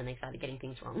cut it when they started getting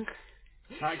things wrong.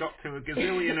 I got to a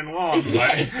gazillion and one.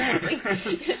 Yeah,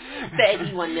 exactly.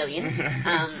 31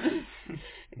 million.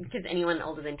 Because anyone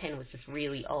older than 10 was just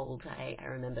really old. I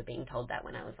remember being told that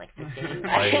when I was like 15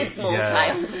 by a small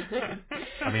child.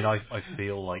 I mean, I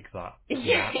feel like that.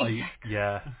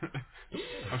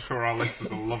 I'm sure our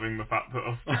listeners are loving the fact that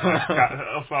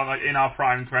us like in our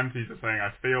prime 20s are saying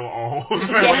I feel old.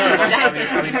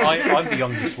 I mean, I'm the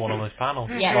youngest one on this panel.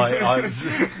 Yeah.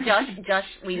 Josh,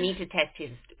 we need to test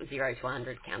his 0 to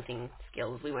 100 counting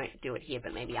skills. We won't do it here,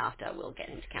 but maybe after we'll get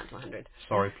him to count to 100.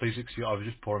 Sorry, please excuse. I was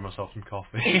just pouring myself some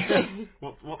coffee.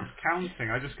 What's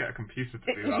counting? I just get a computer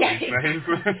to do that these days.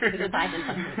 There's a Python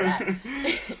function for that.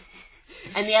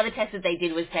 And the other test that they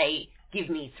did was say, give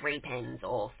me 3 pens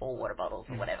or 4 water bottles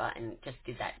or whatever, and just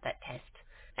did that test.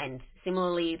 And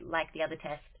similarly, like the other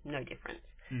test, no difference.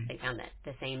 They found that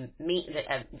the same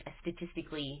a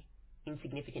statistically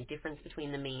insignificant difference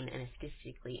between the mean and a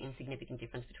statistically insignificant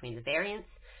difference between the variance.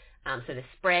 So the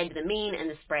spread, the mean and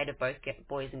the spread of both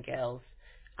boys and girls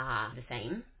are the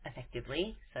same,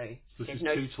 effectively. So this there's is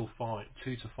no 2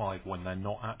 to 5 when they're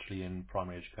not actually in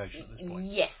primary education at this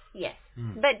point. Yes.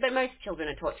 But most children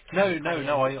are taught to count.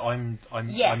 No.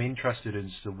 I'm interested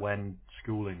as to when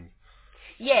schooling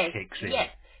kicks in. Yes.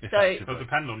 So it'll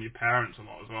depend on your parents a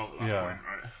lot as well at that point,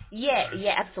 right?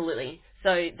 Yeah, absolutely.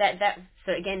 So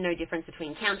so again, no difference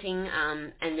between counting,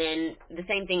 and then the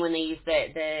same thing when they use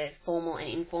the formal and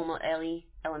informal early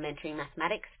elementary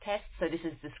mathematics test. So this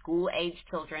is the school-age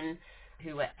children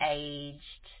who were aged,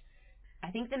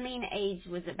 I think the mean age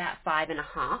was about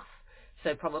 5.5,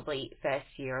 so probably first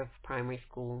year of primary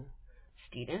school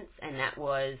students, and that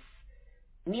was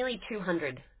nearly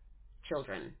 200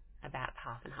 children, about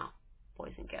half and half,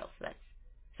 boys and girls.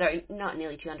 So not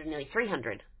nearly 200, nearly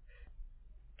 300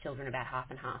 children, about half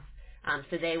and half.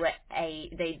 So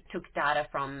they took data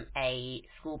from a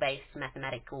school-based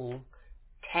mathematical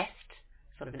test,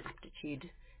 sort of an aptitude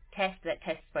test that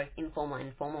tests both informal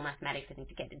and formal mathematics. I think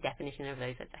to get the definition of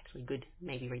those, that's actually good.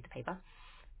 Maybe read the paper.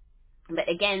 But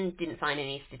again, didn't find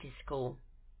any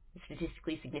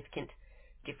statistically significant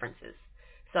differences.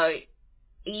 So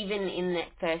even in that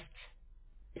first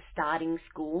starting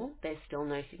school, there's still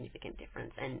no significant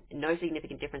difference, and no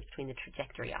significant difference between the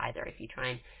trajectory either. If you try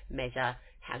and measure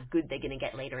how good they're going to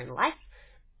get later in life,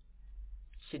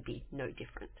 should be no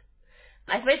different.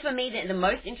 I suppose for me, the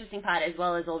most interesting part, as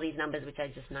well as all these numbers, which are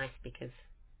just nice because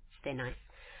they're nice.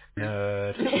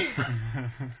 Nerd.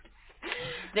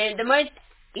 The most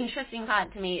interesting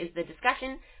part to me is the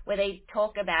discussion where they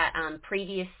talk about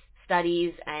previous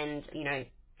studies and,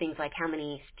 things like how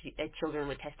many children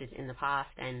were tested in the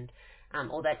past and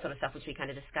all that sort of stuff, which we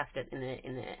kind of discussed it in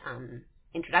the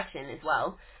introduction as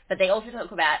well. But they also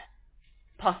talk about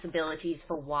possibilities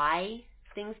for why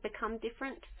things become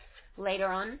different later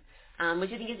on,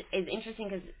 which I think is interesting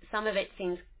because some of it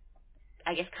seems,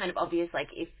 I guess, kind of obvious. Like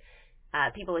if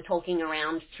people are talking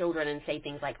around children and say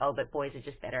things like, oh, but boys are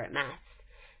just better at maths,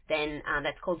 then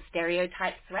that's called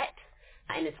stereotype threat.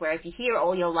 And it's where if you hear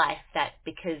all your life that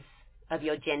because of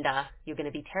your gender you're going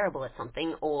to be terrible at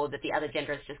something, or that the other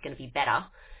gender is just going to be better,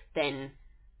 then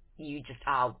you just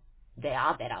are, they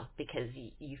are better because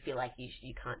you feel like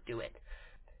you can't do it.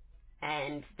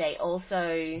 And they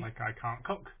also... Like I can't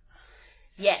cook.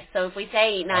 Yeah, so if we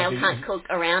say Niall can't cook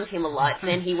around him a lot,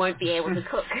 then he won't be able to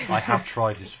cook. I have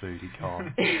tried his food, he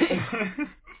can't.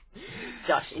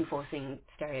 Josh enforcing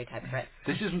stereotype threats.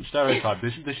 This isn't stereotype,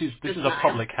 this is a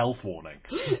public health warning.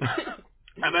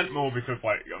 I meant more because,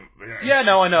 Yeah,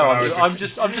 no, I know. I'm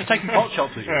just taking pot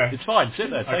shots at you. Yeah. It's fine. Sit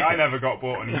there. I never got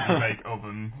bought an easy bake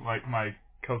oven like my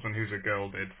cousin, who's a girl,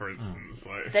 did, for instance.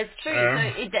 That's true.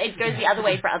 So it goes the other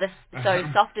way for others. So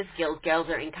softer skills, girls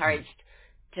are encouraged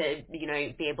to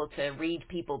be able to read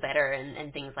people better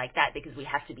and things like that because we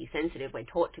have to be sensitive. We're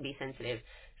taught to be sensitive.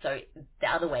 So the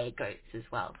other way it goes as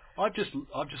well. I've just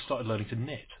started learning to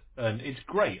knit. And it's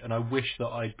great, and I wish that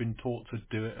I'd been taught to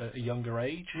do it at a younger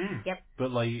age. Yep. But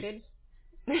good.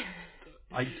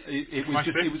 It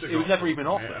was never even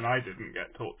offered. And I didn't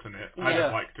get taught to knit. Yeah.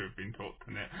 I'd like to have been taught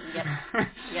to knit.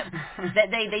 Yep.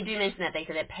 They do mention that. They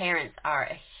say that parents are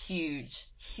a huge,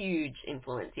 huge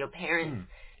influence. Your parents,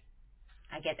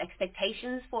 I guess,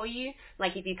 expectations for you.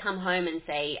 Like if you come home and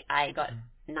say, I got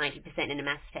 90% in a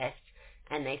maths test,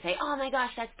 and they say, oh my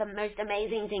gosh, that's the most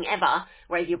amazing thing ever.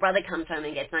 Whereas your brother comes home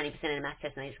and gets 90% in a math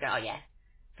test and they just go, oh yeah,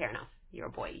 fair enough, you're a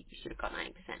boy, you should have got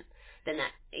 90%. Then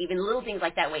that, even little things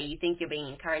like that where you think you're being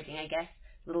encouraging, I guess,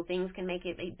 little things can make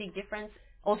a big difference.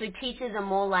 Also, teachers are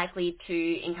more likely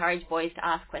to encourage boys to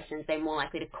ask questions. They're more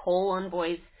likely to call on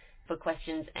boys for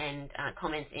questions and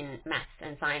comments in maths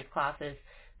and science classes.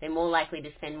 They're more likely to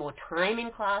spend more time in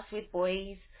class with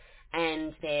boys,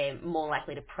 and they're more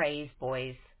likely to praise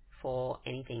boys for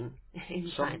anything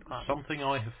in science class. Something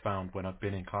I have found when I've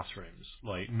been in classrooms,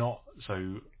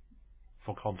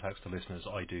 for context to listeners,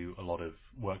 I do a lot of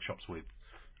workshops with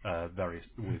various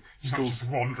schools.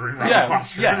 Just wandering around.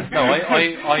 Yeah. No,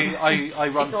 I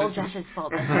run. It's all Josh's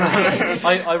fault.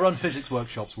 I run physics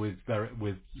workshops with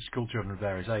school children of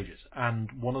various ages,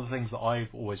 and one of the things that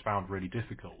I've always found really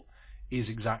difficult is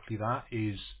exactly that: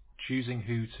 is choosing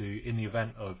who to, in the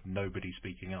event of nobody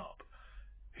speaking up,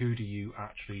 who do you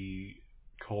actually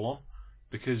call on?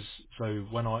 Because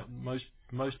when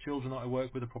most children that I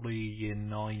work with are probably year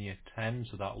 9, year 10,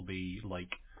 so that'll be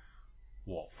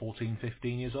 14,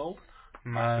 15 years old.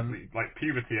 Massively, like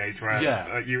puberty age,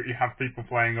 where you have people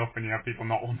playing up and you have people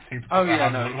not wanting to.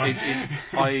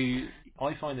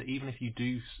 I find that even if you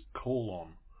do call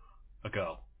on a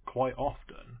girl, quite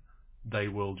often they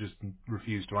will just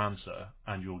refuse to answer,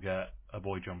 and you'll get a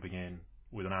boy jumping in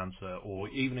with an answer, or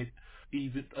even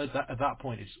at that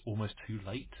point it's almost too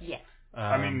late. Yeah.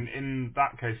 I mean, in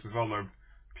that case as well, though,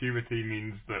 puberty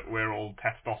means that we're all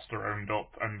testosteroned up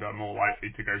and are more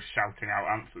likely to go shouting out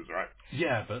answers, right?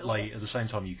 Yeah, but at the same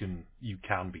time you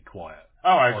can be quiet. Oh,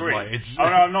 I agree.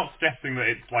 I'm not suggesting that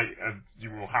it's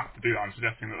you will have to do that. I'm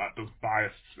suggesting that does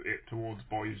bias it towards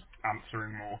boys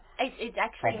answering more. It's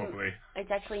actually probably.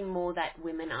 It's actually more that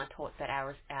women are taught that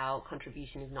our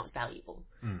contribution is not valuable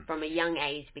from a young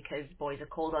age, because boys are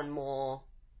called on more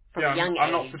from a young age.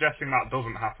 I'm not suggesting that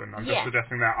doesn't happen. I'm just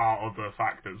suggesting there are other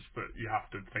factors that you have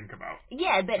to think about.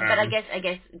 Yeah, but I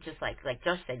guess just like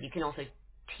Josh said, you can also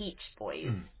teach boys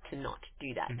to not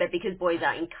do that. But because boys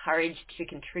are encouraged to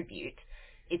contribute,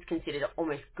 it's considered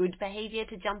almost good behaviour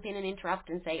to jump in and interrupt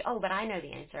and say, oh, but I know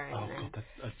the answer. God,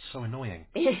 that's so annoying.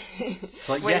 It's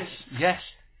like, yes,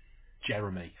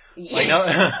 Jeremy. Yeah. I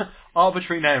know,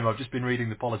 arbitrary name. I've just been reading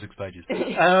the politics pages.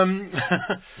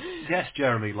 Yes,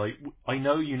 Jeremy. Like, I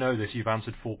know you know this. You've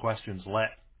answered 4 questions.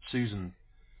 Let Susan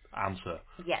answer.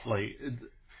 Yeah. Like,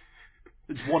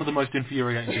 it's one of the most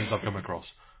infuriating things I've come across.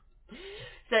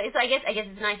 So I guess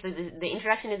it's nice. The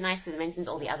introduction is nice because it mentions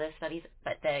all the other studies,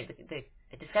 but the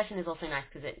discussion is also nice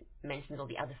because it mentions all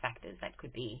the other factors that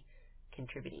could be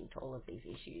contributing to all of these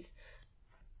issues.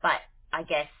 But I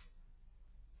guess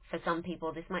for some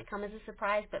people this might come as a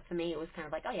surprise, but for me it was kind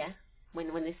of like, oh yeah,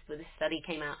 when this study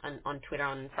came out on Twitter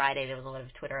on Friday, there was a lot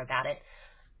of Twitter about it.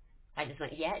 I just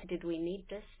went, yeah, did we need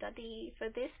to study for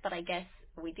this? But I guess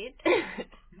we did.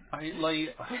 I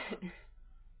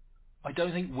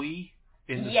don't think we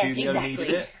in the yes, studio exactly.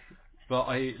 needed it, but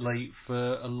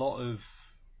for a lot of,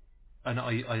 and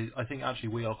I think actually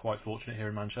we are quite fortunate here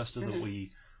in Manchester that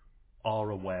we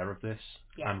are aware of this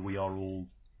and we are all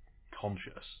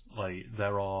conscious. Like,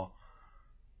 there are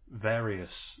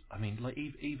various, I mean, like,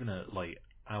 even at like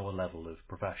our level of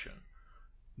profession,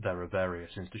 there are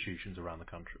various institutions around the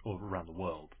country or around the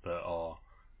world that are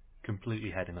completely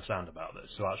head in the sand about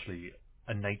this. So actually,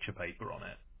 a Nature paper on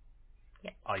it,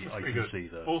 I can see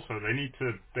that. Also,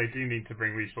 they do need to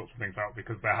bring these sorts of things out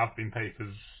because there have been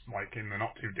papers like in the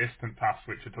not too distant past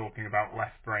which are talking about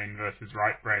left brain versus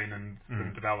right brain and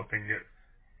them developing at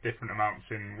different amounts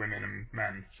in women and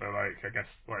men. So like, I guess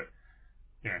like,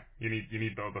 you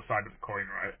need the other side of the coin,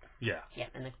 right? Yeah. Yeah,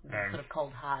 and the sort of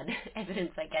cold hard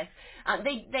evidence, I guess.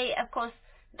 They of course,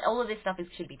 all of this stuff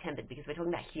should be tempered because we're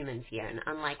talking about humans here, and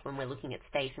unlike when we're looking at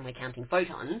space and we're counting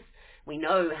photons, we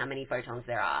know how many photons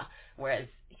there are, whereas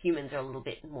humans are a little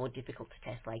bit more difficult to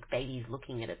test, like babies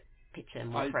looking at a picture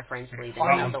more preferentially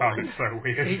than another one. It's so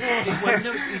weird.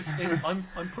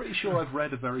 I'm pretty sure I've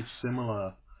read a very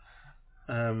similar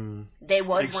there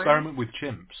was experiment with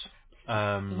chimps.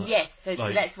 Yes, so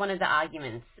that's one of the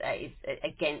arguments is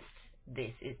against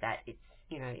this, is that it's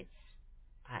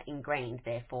ingrained,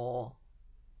 therefore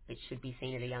it should be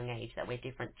seen at a young age that we're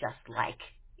different, just like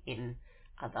in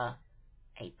other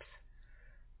apes.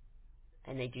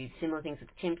 And they do similar things with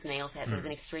the chimps, and they also have there was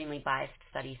an extremely biased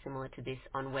study similar to this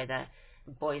on whether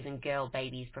boys and girl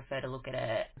babies prefer to look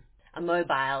at a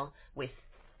mobile with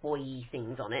boy-y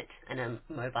things on it and a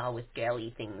mobile with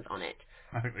girly things on it.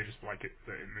 I think they just like it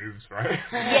that it moves, right?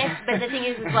 Yes, but the thing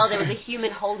is as well, there was a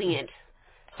human holding it.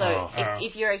 So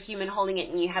if you're a human holding it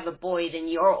and you have a boy, then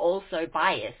you're also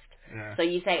biased. Yeah. So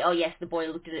you say, oh yes, the boy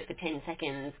looked at it for 10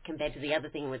 seconds compared to the other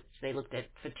thing which they looked at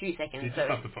for 2 seconds. You just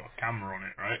have to put a camera on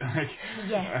it, right?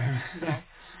 Yes.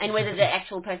 And whether the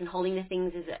actual person holding the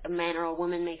things is a man or a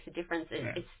woman makes a difference.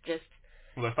 It's just...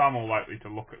 Well, they're far more likely to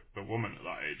look at the woman at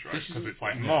that age, right? Because it's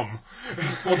like, Mum.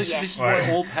 Well, this is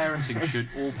why all parents should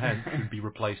be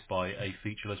replaced by a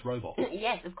featureless robot.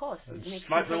 Yes, of course.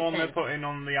 Like the one they're putting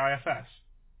on the ISS.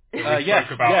 Yes,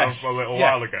 spoke about a little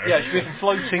while ago. Yeah, it should be a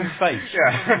floating face.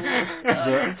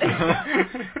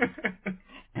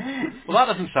 Well, that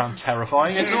doesn't sound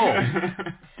terrifying at all.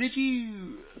 Did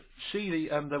you see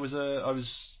there was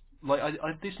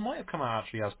this might have come out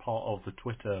actually as part of the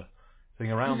Twitter thing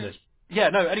around this. Yeah,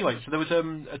 no, anyway, so there was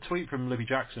a tweet from Libby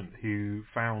Jackson who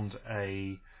found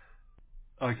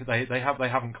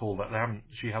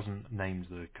she hasn't named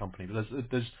the company, but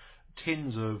there's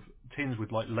tins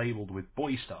with like labelled with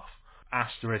boy stuff,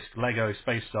 asterisk, Lego,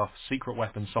 space stuff, secret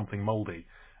weapon, something mouldy,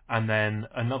 and then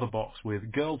another box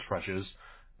with girl treasures.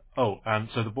 Oh, and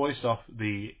so the boy stuff,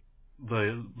 the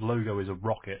logo is a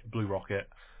rocket, blue rocket.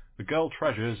 The girl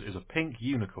treasures is a pink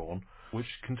unicorn,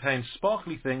 which contains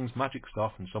sparkly things, magic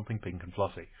stuff, and something pink and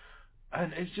fluffy.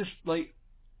 And it's just like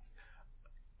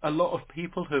a lot of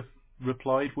people have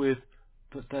replied with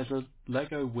that there's a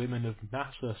Lego Women of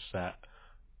NASA set,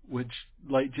 which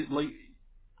I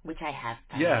have.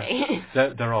 Yeah,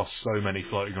 there are so many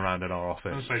floating around in our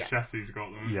office. I'd say Chelsea's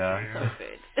got them. Yeah. So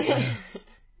good.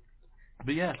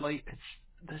 But yeah,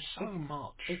 there's so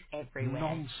much it's everywhere.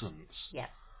 Nonsense. Yeah.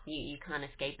 You can't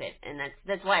escape it, and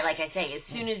that's why, like I say, as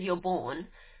soon as you're born,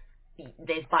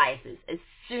 there's biases. As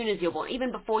soon as you're born,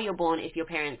 even before you're born, if your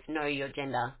parents know your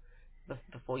gender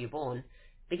before you're born,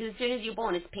 because as soon as you're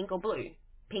born, it's pink or blue.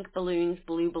 Pink balloons,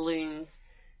 blue balloons.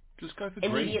 Just go for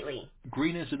immediately.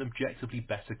 Green is an objectively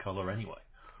better colour anyway.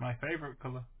 My favourite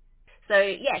colour. So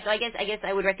yeah, so I guess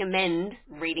I would recommend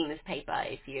reading this paper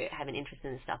if you have an interest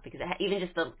in this stuff, because even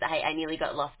just I nearly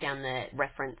got lost down the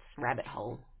reference rabbit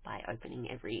hole by opening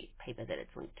every paper that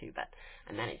it's linked to, but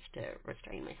I managed to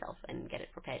restrain myself and get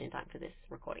it prepared in time for this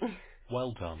recording.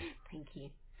 Well done. Thank you.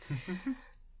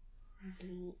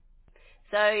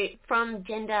 So from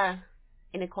gender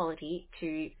inequality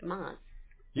to Mars.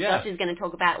 Josh is going to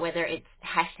talk about whether it's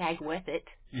 #worth it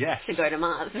to go to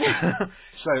Mars.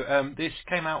 So this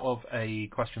came out of a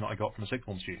question that I got from a sixth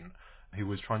form student who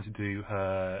was trying to do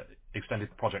her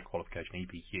extended project qualification,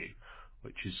 EPQ,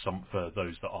 which is for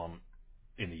those that aren't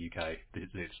in the UK,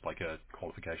 it's like a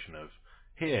qualification of,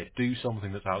 here, do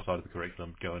something that's outside of the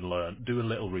curriculum, go and learn, do a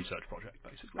little research project,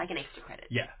 basically. Like an extra credit.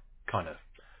 Yeah, kind of.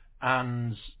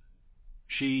 And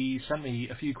she sent me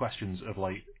a few questions of,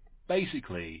 like,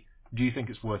 basically, do you think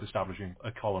it's worth establishing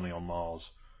a colony on Mars?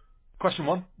 Question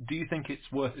 1, do you think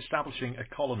it's worth establishing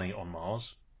a colony on Mars?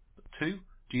 2,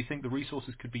 do you think the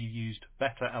resources could be used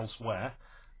better elsewhere?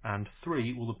 And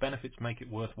 3, will the benefits make it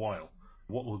worthwhile?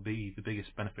 What will be the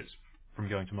biggest benefits from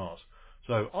going to Mars?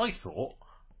 So I thought,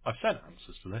 I've sent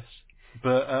answers to this,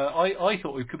 but I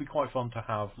thought it could be quite fun to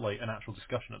have like an actual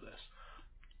discussion of this.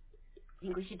 I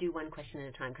think we should do one question at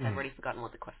a time because I've already forgotten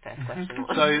what the first question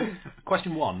was. So,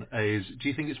 question 1 is, do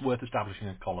you think it's worth establishing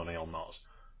a colony on Mars?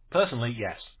 Personally,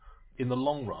 yes. In the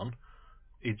long run,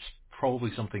 it's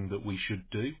probably something that we should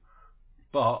do,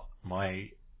 but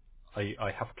I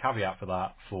have a caveat for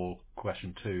that for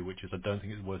question 2, which is I don't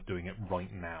think it's worth doing it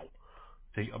right now.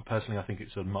 Personally, I think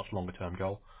it's a much longer term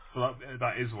goal. Well,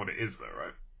 that is what it is, though,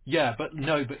 right? Yeah, but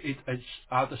it's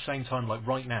at the same time, like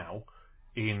right now,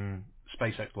 in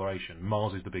space exploration,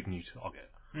 Mars is the big new target.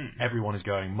 Everyone is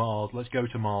going, Mars, let's go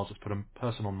to Mars, let's put a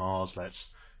person on Mars, let's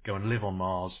go and live on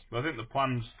Mars. Well, I think the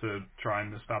plans to try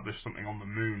and establish something on the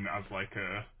moon as like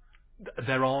a...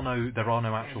 There are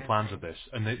no actual plans of this,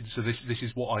 and so this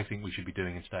is what I think we should be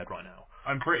doing instead right now.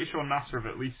 I'm pretty sure NASA have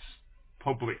at least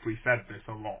publicly said this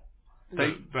a lot.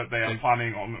 That they are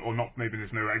planning on, or not, maybe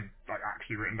there's no like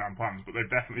actually written down plans, but they've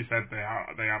definitely said they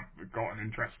have got an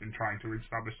interest in trying to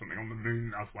establish something on the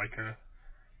moon as like a,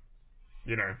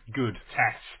 good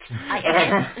test.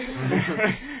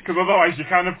 Because otherwise you're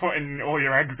kind of putting all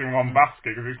your eggs in one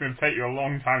basket, because it's going to take you a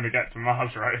long time to get to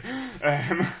Mars, right?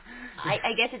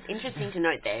 I guess it's interesting to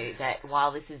note, though, that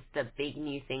while this is the big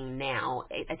new thing now,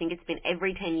 I think it's been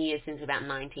every 10 years since about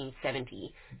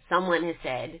 1970, someone has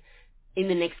said, in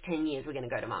the next 10 years, we're going to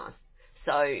go to Mars.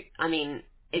 So, I mean,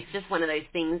 it's just one of those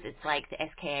things. It's like the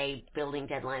SKA building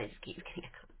deadline. It just keeps getting...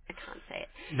 I can't say it.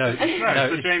 No,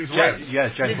 it's the James Webb.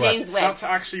 James Webb. That's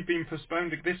actually been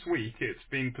postponed this week. It's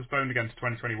been postponed again to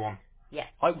 2021. Yeah.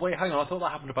 Wait, hang on. I thought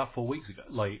that happened about 4 weeks ago.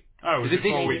 Like, was it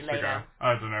 4 weeks ago?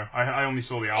 I don't know. I only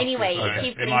saw the article. Anyway, it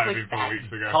keeps getting pushed back. 4 weeks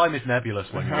ago. Time is nebulous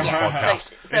when you're on a podcast.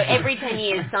 So every 10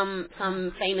 years,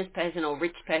 some famous person or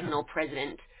rich person or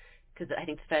president, because I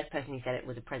think the first person who said it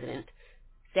was a president,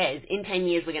 says, in 10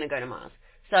 years we're going to go to Mars.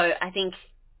 So I think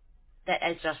that,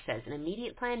 as Josh says, an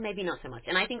immediate plan, maybe not so much.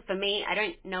 And I think for me, I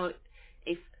don't know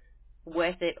if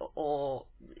worth it or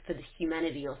for the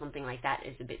humanity or something like that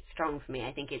is a bit strong for me.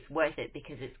 I think it's worth it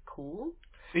because it's cool.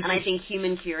 And I think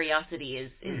human curiosity is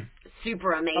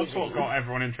super amazing. That's what got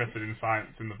everyone interested in science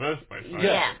in the first place, right?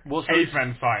 Yeah. Well, so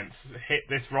caveman science, hit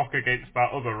this rock against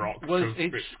that other rock because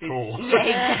it's cool.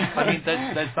 Yeah. I mean,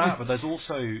 there's that, but there's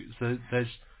also, there's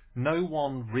no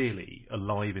one really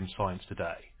alive in science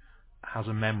today has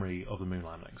a memory of the moon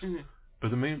landings. Mm-hmm.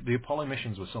 But the Apollo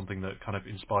missions was something that kind of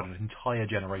inspired an entire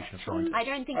generation of scientists. I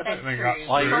don't think I that's don't think true. that's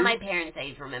true. Well, my parents'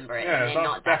 age remember it, Yeah, and they're that's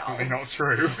not that definitely old. not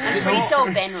true. I'm pretty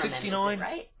sure Ben remembers 69? it,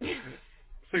 right?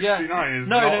 69 is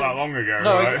not that long ago,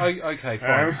 no, right? okay,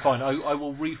 fine. I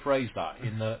will rephrase that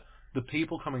in the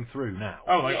people coming through now.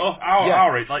 Oh, like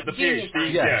our age, like the Junior PhD,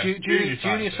 scientists.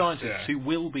 Junior scientists who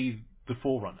will be the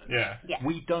forerunners. Yeah.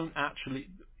 We don't have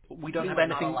were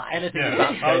anything not of Yeah,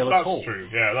 that scale at all. that's true.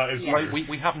 Yeah, that is Like, true.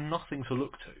 we have nothing to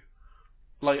look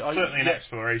to. Like, Certainly in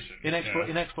exploration.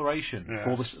 In exploration, Yeah.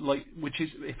 for this, like, which is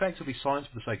effectively science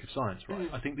for the sake of science, right?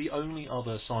 I think the only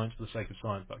other science for the sake of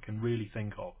science that I can really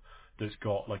think of that's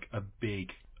got like a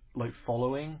big like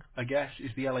following, I guess,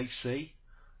 is the LHC,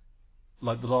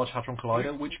 like the Large Hadron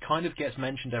Collider, which kind of gets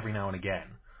mentioned every now and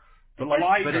again. But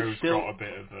but it's still got a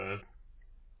bit of a...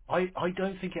 I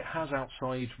don't think it has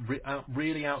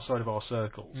really outside of our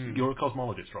circles. You're a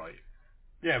cosmologist, right?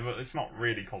 Yeah, but it's not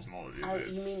really cosmology. Oh,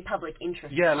 you mean public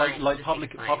interest? Yeah, science like for the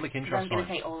public sake of public science. interest. I'm going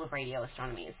to say all of radio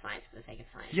astronomy is science for the sake of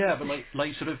science. Yeah, but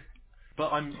like sort of,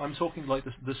 but I'm talking like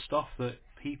the stuff that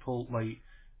people like.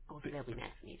 Also, they'll be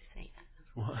mad for me to say that.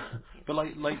 But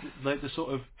like the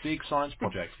sort of big science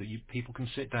projects that people can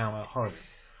sit down at home.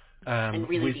 And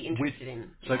really be interested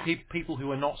in. So people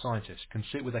who are not scientists can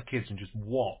sit with their kids and just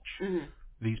watch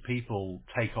these people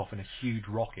take off in a huge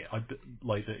rocket.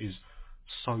 That is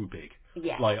so big.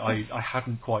 Yeah. Like I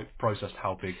hadn't quite processed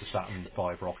how big the Saturn V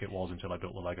rocket was until I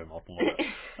built the Lego model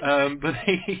of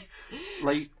it.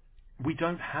 But we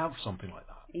don't have something like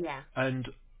that. Yeah. And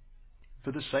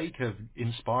for the sake of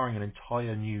inspiring an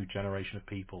entire new generation of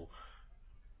people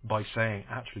by saying,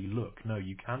 actually, look, no,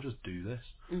 you can just do this.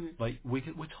 Like, we're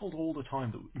told all the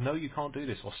time that, no, you can't do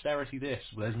this, austerity this,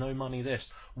 there's no money this.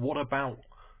 What about,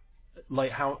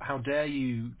 like, how dare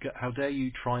you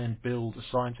try and build a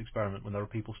science experiment when there are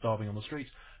people starving on the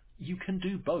streets? You can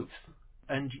do both.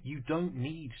 And you don't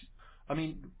need... I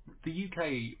mean, the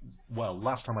UK, well,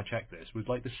 last time I checked this, was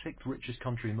like the 6th richest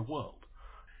country in the world.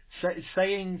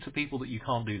 Saying to people that you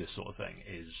can't do this sort of thing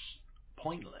is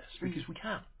pointless, because we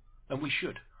can, and we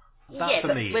should. That,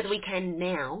 for me, whether we can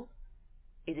now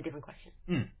is a different question.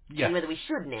 And whether we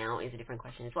should now is a different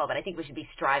question as well, but I think we should be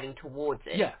striving towards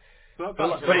it. Yeah. But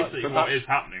that's basically what is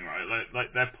happening, right?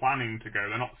 Like they're planning to go.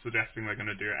 They're not suggesting they're going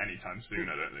to do it anytime soon,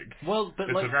 I don't think. Well, but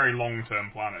it's a very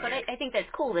long-term plan. But I think that's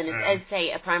cool. Then, as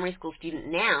say a primary school student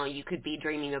now, you could be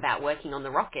dreaming about working on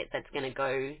the rocket that's going to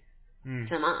go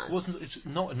to Mars. It's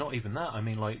not even that. I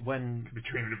mean, like when could be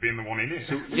dreaming of being the one in it.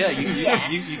 So,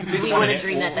 you could be the we one want in to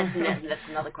dream it, that's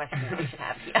another question that we should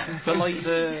have here. But like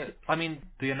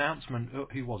the announcement.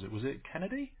 Who was it? Was it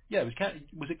Kennedy? Yeah, it was.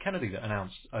 Was it Kennedy that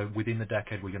announced within the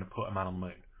decade we're going to put a man on the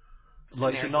moon?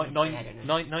 Like so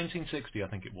 1960, I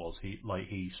think it was.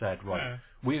 He said, right,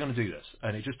 we're going to do this,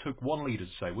 and it just took one leader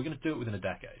to say we're going to do it within a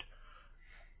decade,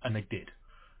 and they did.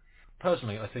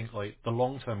 Personally, I think like the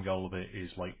long-term goal of it is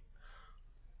like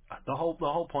the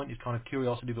whole point is kind of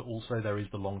curiosity, but also there is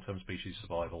the long-term species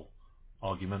survival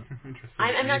argument.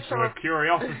 I'm not sure.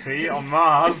 Curiosity on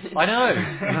Mars. I know.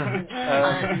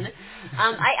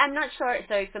 I'm not sure.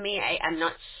 So for me, I'm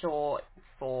not sure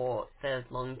for the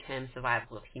long-term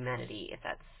survival of humanity if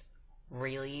that's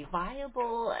really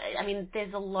viable. I mean,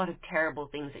 there's a lot of terrible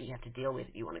things that you have to deal with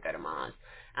if you want to go to Mars,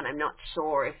 and I'm not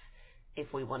sure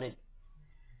if we want to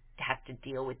have to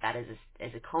deal with that as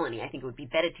a colony. I think it would be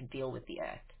better to deal with the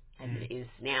Earth as it is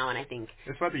now, and I think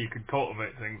it's whether you could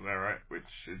cultivate things there, right? Which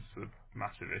is a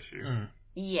massive issue.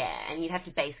 Yeah, and you'd have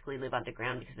to basically live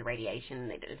underground because the radiation,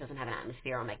 it doesn't have an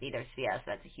atmosphere or magnetosphere, so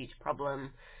that's a huge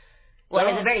problem. Well,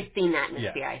 it has a very thin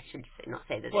atmosphere. Yeah. I should not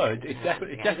say this. Well, it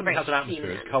definitely has an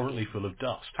atmosphere. It's currently full of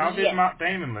dust. How did Matt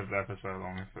Damon live there for so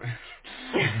long?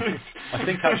 I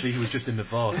think actually he was just in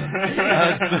Nevada.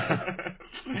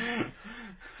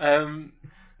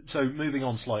 So moving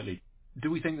on slightly, do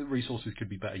we think that resources could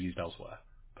be better used elsewhere?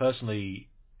 Personally,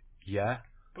 yeah.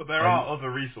 But there are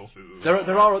other resources.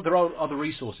 There are other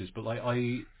resources, but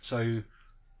so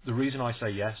the reason I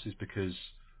say yes is because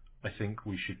I think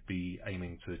we should be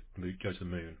aiming to go to the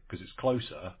moon because it's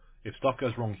closer. If stuff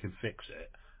goes wrong, you can fix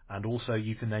it, and also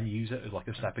you can then use it as like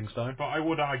a stepping stone. But I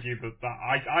would argue that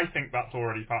I think that's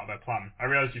already part of their plan. I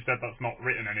realise you said that's not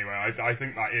written anywhere. I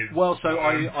think that is. Well, so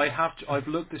I've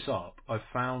looked this up. I've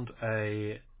found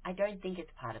I don't think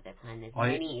it's part of their plan. There's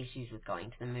many issues with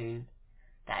going to the moon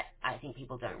that I think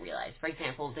people don't realise. For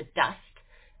example, the dust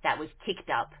that was kicked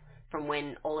up from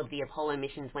when all of the Apollo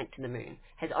missions went to the moon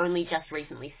has only just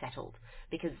recently settled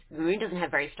because the moon doesn't have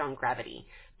very strong gravity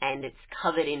and it's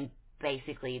covered in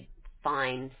basically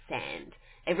fine sand.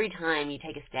 Every time you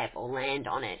take a step or land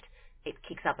on it, it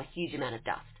kicks up a huge amount of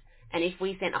dust. And if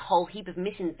we sent a whole heap of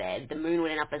missions there, the moon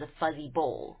would end up as a fuzzy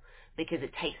ball because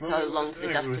it takes so long for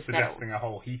the dust to settle. Suggesting a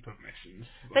whole heap of missions.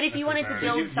 But if you wanted to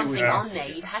build something on there,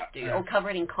 you'd have to, or cover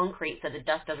it in concrete so the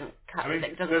dust doesn't come up. And I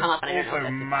don't know. There's also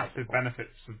massive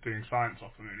benefits of doing science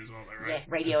off the moon as well, though, right?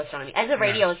 Yeah, radio astronomy. As a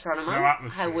radio astronomer,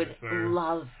 I would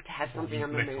love to have something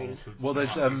on the moon. Well,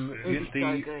 there's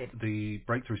the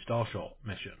Breakthrough Starshot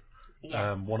mission.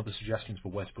 Yeah. One of the suggestions for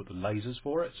where to put the lasers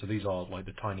for it. So these are like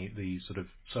the sort of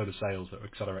solar sails that are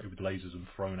accelerated with lasers and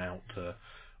thrown out to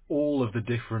all of the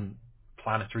different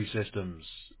planetary systems.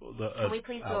 Can we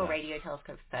please do a radio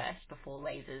telescope first before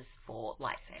lasers for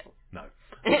light sails? No.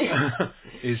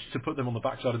 Is to put them on the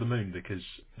backside of the moon because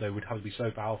they would have to be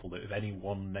so powerful that if any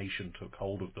one nation took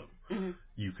hold of them,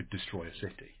 you could destroy a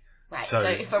city. Right, so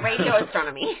for radio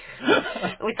astronomy,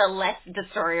 with the less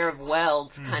destroyer of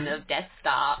worlds kind of Death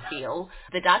Star feel,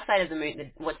 the dark side of the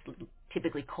moon, what's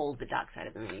typically called the dark side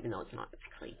of the moon, even though it's not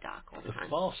actually dark all the time.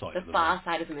 The far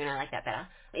side of the moon, I like that better,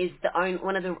 is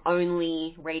one of the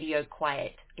only radio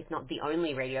quiet, if not the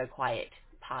only radio quiet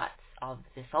parts of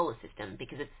the solar system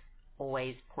because it's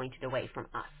always pointed away from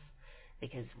us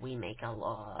because we make a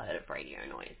lot of radio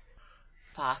noise.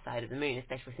 far side of the moon,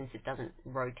 especially since it doesn't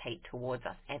rotate towards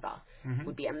us ever,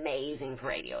 would be amazing for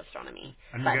radio astronomy.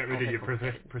 And you get rid of your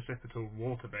precipitable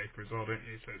water vapor as well, don't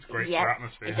you? So it's great for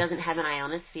atmosphere. It doesn't have an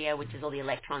ionosphere, which is all the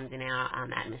electrons in our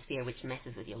atmosphere, which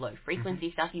messes with your low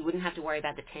frequency stuff. You wouldn't have to worry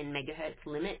about the 10 megahertz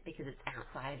limit because it's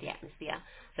outside of the atmosphere.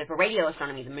 So for radio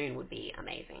astronomy, the moon would be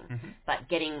amazing. But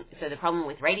so the problem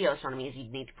with radio astronomy is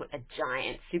you'd need to put a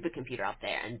giant supercomputer up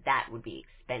there, and that would be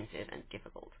expensive and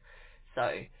difficult.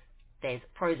 So there's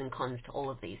pros and cons to all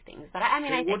of these things. But I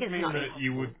mean, I think it's not that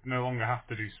you would no longer have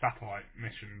to do satellite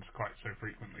missions quite so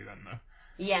frequently then, though.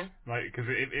 Yeah. Like, because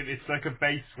it's like a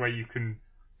base where you can...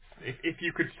 If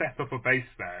you could set up a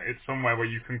base there, it's somewhere where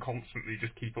you can constantly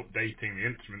just keep updating the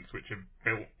instruments which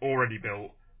are already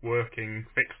built, working,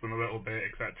 fix them a little bit,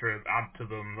 etc., add to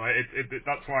them. Like,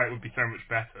 that's why it would be so much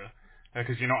better.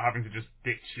 Because you're not having to just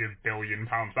ditch your £1 billion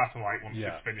satellite once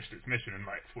it's finished its mission and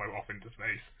float off into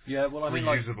space. Yeah, well, I mean,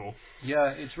 reusable.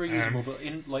 It's reusable. But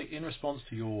in response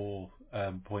to your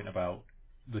point about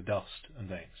the dust and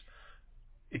things,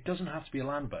 it doesn't have to be a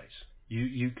land base.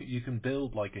 You can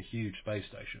build like a huge space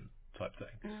station type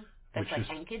thing. That's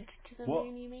anchored to the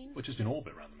moon, you mean? Which is in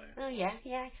orbit around the moon. Oh yeah,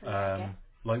 actually.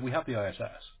 Like we have the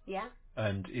ISS. Yeah.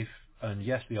 And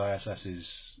yes, the ISS is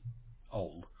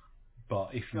old.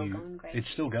 But it's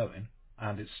still going,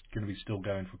 and it's going to be still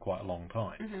going for quite a long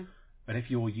time. And if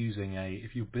you're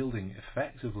building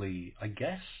effectively, I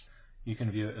guess you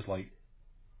can view it as like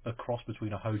a cross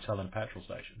between a hotel and a petrol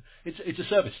station. It's a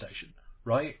service station,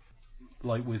 right?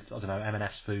 Like with, I don't know,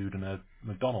 M&S food and a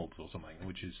McDonald's or something,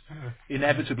 which is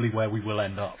inevitably where we will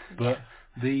end up. But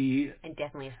and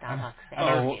definitely a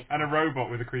Starbucks. And a robot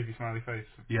with a creepy smiley face.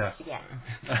 Yeah. Yeah.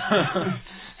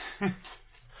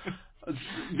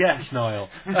 Yes, Niall.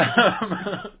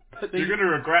 You're going to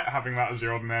regret having that as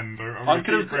your odd end. I'm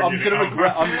going to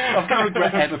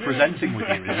regret ever presenting with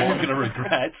you. Is what I'm going to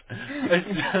regret.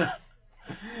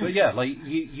 But yeah, like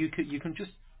you can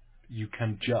just,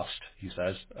 he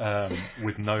says,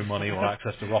 with no money or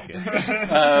access to rockets,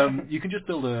 you can just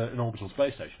build an orbital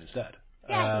space station instead.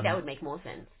 Yeah, I think that would make more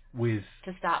sense.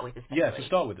 To start with, especially. Yeah, to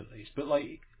start with at least. But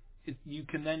like, you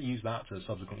can then use that to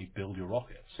subsequently build your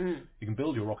rockets. You can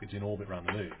build your rockets in orbit around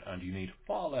the moon, and you need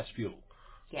far less fuel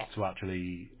to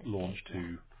actually launch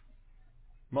to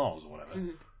Mars or whatever.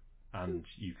 And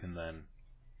you can then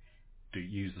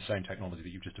use the same technology that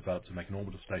you've just developed to make an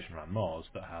orbital station around Mars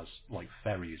that has like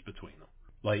ferries between them.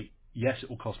 Like, yes, it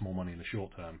will cost more money in the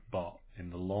short term, but in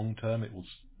the long term, it will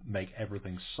make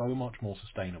everything so much more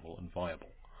sustainable and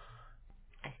viable.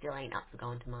 I still ain't up for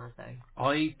going to Mars, though.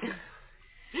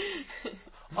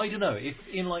 I don't know, if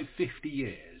in like 50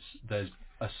 years there's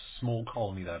a small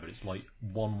colony there, but it's like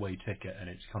one-way ticket and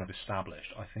it's kind of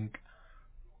established, I think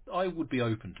I would be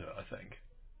open to it, I think.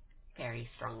 Very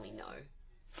strongly no.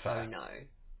 Fair. So no.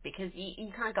 Because you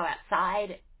can't go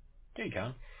outside. Yeah, you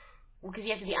can. Well, because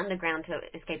you have to be underground to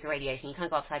escape the radiation. You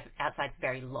can't go outside for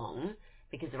very long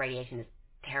because the radiation is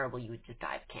terrible. You would just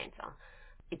die of cancer.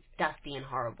 It's dusty and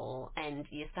horrible, and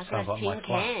you're stuck in a tin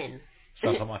can.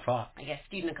 Sounds like my flat. I guess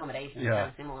student accommodation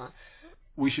sounds similar.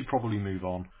 We should probably move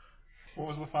on. What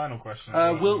was the final question?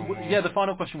 The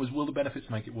final question was, will the benefits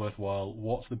make it worthwhile?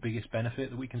 What's the biggest benefit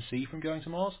that we can see from going to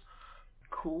Mars?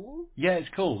 Cool. Yeah, it's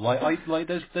cool.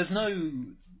 There's no...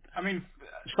 I mean...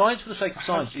 Science for the sake of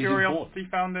science is important. Have you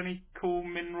found any cool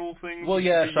mineral things? Well,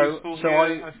 yeah,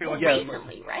 I feel like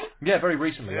recently, right? Yeah, very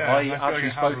recently. Yeah, I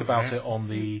actually spoke about it on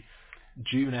the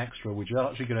June extra, which is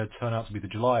actually going to turn out to be the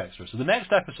July extra. So the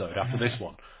next episode after this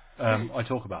one, I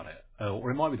talk about it.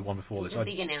 Or it might be the one before this. There was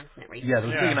a big announcement recently. Yeah, there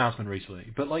was a big announcement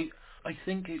recently. But I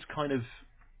think it's kind of...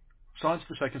 Science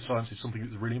for the sake of science is something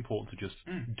that's really important to just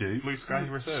do. Blue sky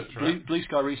research, right? Blue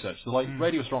sky research. So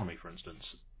radio astronomy, for instance,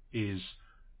 is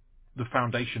the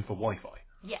foundation for Wi-Fi.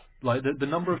 Yeah. Like the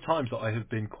number of times that I have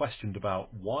been questioned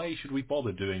about why should we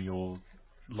bother doing your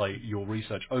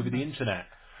research over the internet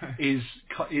is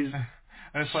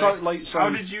and it's so, how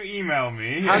did you email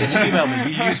me? How did you email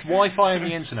me? You used Wi-Fi and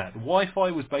the internet.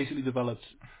 Wi-Fi was basically developed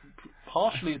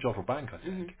partially at Jodrell Bank, I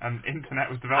think. And internet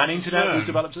was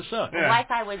developed at CERN. Well,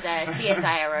 Wi-Fi was a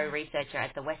CSIRO researcher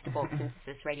at the Westerbork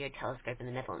Synthesis Radio Telescope in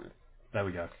the Netherlands. There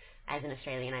we go. As an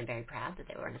Australian, I'm very proud that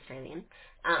they were an Australian.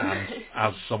 And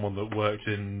as someone that worked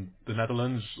in the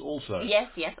Netherlands also. Yes,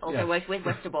 also worked with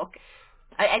Westerbork.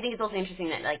 I think it's also interesting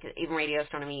that even radio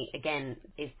astronomy, again,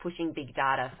 is pushing big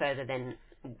data further than...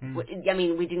 I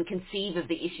mean, we didn't conceive of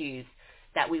the issues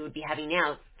that we would be having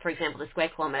now. For example, the Square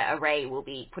Kilometre Array will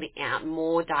be putting out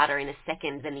more data in a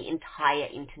second than the entire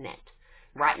internet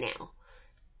right now.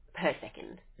 per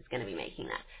second is going to be making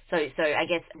that. So I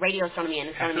guess radio astronomy and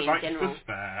astronomy in general.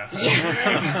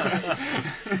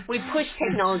 We push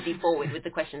technology forward with the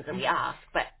questions that we ask,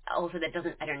 but also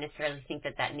I don't necessarily think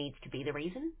that needs to be the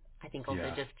reason. I think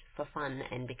also just for fun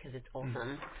and because it's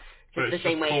awesome. But just it's the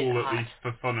same just way cool as that art. these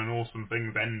for fun and awesome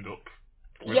things end up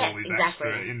with all these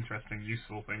extra interesting,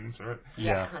 useful things, right?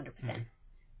 Yeah, 100%.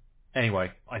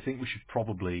 Anyway, I think we should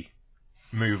probably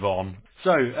move on.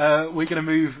 So, we're going to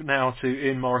move now to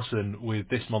Ian Morison with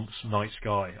this month's night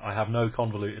sky. I have no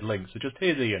convoluted links, so just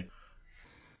here's Ian.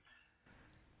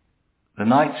 The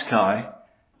night sky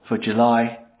for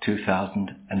July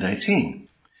 2018.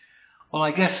 Well,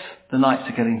 I guess the nights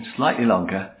are getting slightly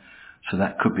longer, so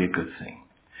that could be a good thing.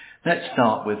 Let's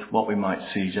start with what we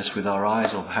might see just with our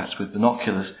eyes or perhaps with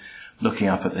binoculars looking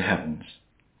up at the heavens.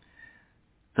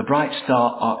 The bright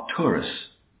star Arcturus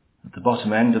at the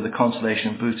bottom end of the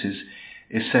constellation Bootes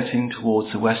is setting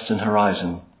towards the western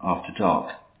horizon after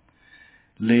dark.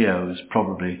 Leo is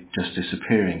probably just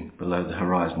disappearing below the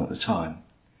horizon at the time.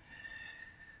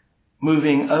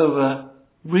 Moving over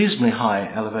reasonably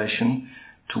high elevation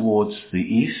towards the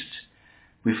east,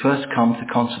 we first come to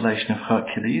the constellation of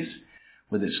Hercules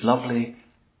with its lovely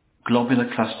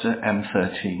globular cluster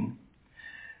M13,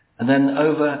 and then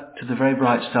over to the very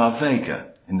bright star Vega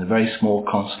in the very small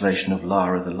constellation of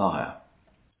Lyra the Lyre.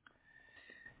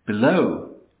 Below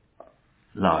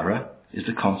Lyra is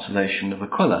the constellation of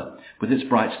Aquila with its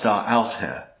bright star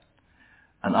Altair,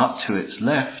 and up to its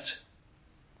left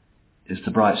is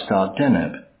the bright star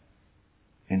Deneb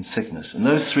in Cygnus. And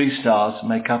those three stars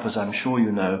make up, as I'm sure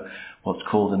you know, what's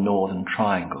called the Northern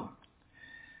Triangle.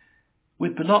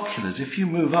 With binoculars, if you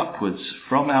move upwards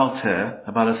from Altair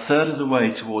about a third of the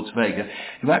way towards Vega,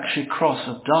 you actually cross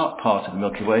a dark part of the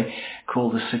Milky Way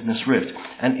called the Cygnus Rift.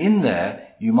 And in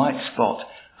there, you might spot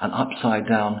an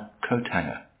upside-down coat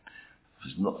hanger.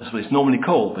 That's what it's normally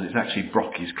called, but it's actually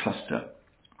Brocchi's cluster.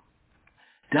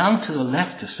 Down to the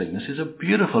left of Cygnus is a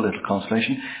beautiful little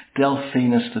constellation,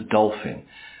 Delphinus the Dolphin.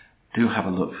 Do have a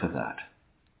look for that.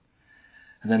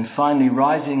 And then finally,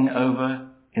 rising over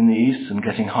in the east and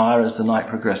getting higher as the night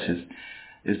progresses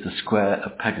is the square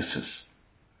of Pegasus,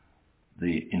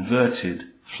 the inverted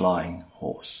flying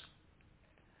horse.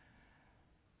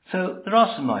 So there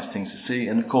are some nice things to see,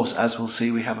 and of course, as we'll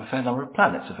see, we have a fair number of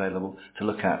planets available to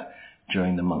look at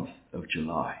during the month of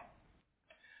July.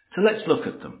 So let's look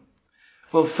at them.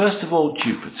 Well, first of all,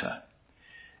 Jupiter.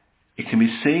 It can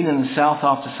be seen in the south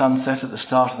after sunset at the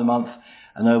start of the month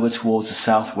and over towards the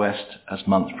southwest as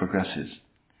month progresses.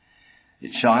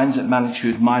 It shines at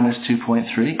magnitude minus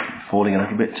 2.3, falling a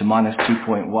little bit to minus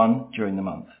 2.1 during the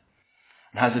month.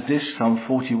 It has a disk some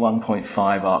 41.5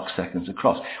 arc seconds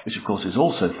across, which of course is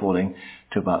also falling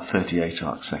to about 38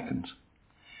 arc seconds.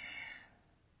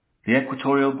 The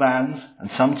equatorial bands and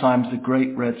sometimes the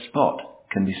great red spot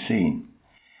can be seen.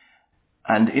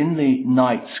 And in the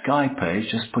night sky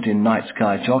page, just put in night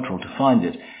sky Jodrell to find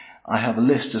it, I have a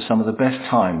list of some of the best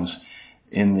times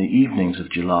in the evenings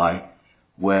of July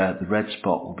where the red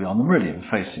spot will be on the meridian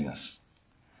facing us.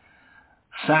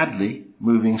 Sadly,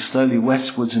 moving slowly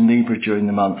westwards in Libra during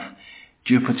the month,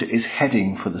 Jupiter is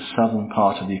heading for the southern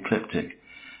part of the ecliptic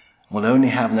and will only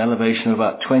have an elevation of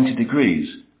about 20 degrees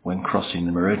when crossing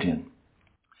the meridian.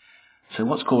 So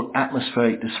what's called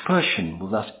atmospheric dispersion will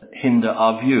thus hinder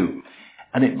our view,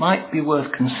 and it might be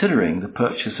worth considering the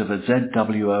purchase of a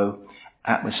ZWO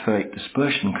atmospheric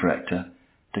dispersion corrector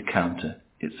to counter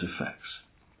its effects.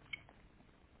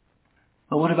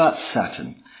 But what about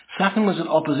Saturn? Saturn was in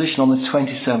opposition on the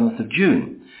 27th of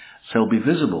June, so will be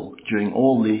visible during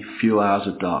all the few hours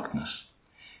of darkness.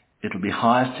 It will be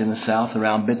highest in the south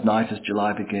around midnight as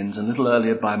July begins, and a little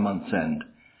earlier by month's end.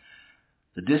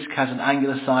 The disk has an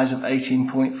angular size of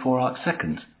 18.4 arc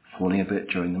seconds, falling a bit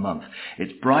during the month.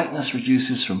 Its brightness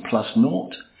reduces from plus 0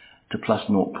 to plus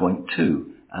 0.2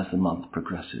 as the month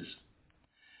progresses.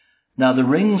 Now the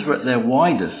rings were at their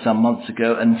widest some months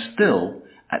ago and still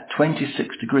at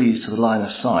 26 degrees to the line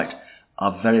of sight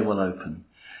are very well open,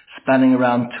 spanning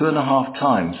around 2.5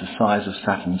 times the size of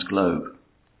Saturn's globe.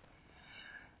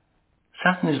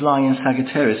 Saturn is lying in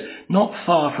Sagittarius, not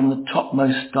far from the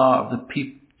topmost star of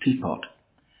the teapot,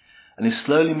 and is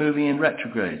slowly moving in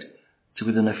retrograde to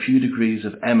within a few degrees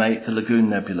of M8, the Lagoon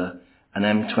Nebula, and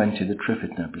M20, the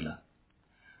Trifid Nebula.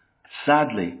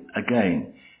 Sadly,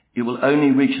 again, it will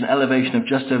only reach an elevation of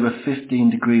just over 15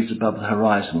 degrees above the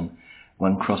horizon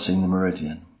when crossing the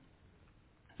meridian.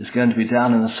 It's going to be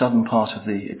down in the southern part of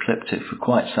the ecliptic for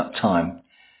quite some time.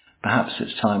 Perhaps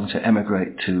it's time to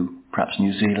emigrate to perhaps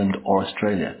New Zealand or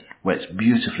Australia, where it's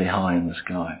beautifully high in the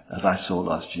sky, as I saw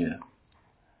last year.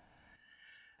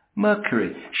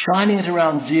 Mercury, shining at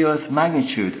around 0th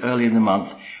magnitude early in the month,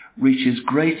 reaches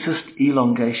greatest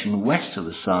elongation west of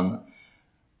the Sun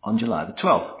on July the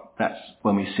 12th. That's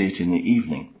when we see it in the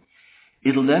evening.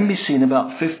 It'll then be seen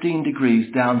about 15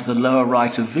 degrees down to the lower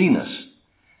right of Venus,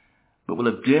 but will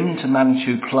have dimmed to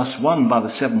magnitude +1 by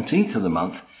the 17th of the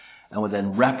month and will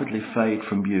then rapidly fade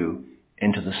from view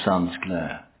into the Sun's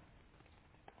glare.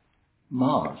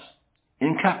 Mars,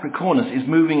 in Capricornus, is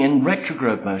moving in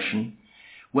retrograde motion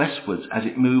westwards as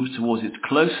it moves towards its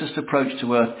closest approach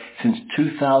to Earth since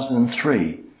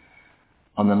 2003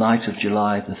 on the night of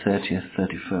July the 30th,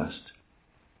 31st.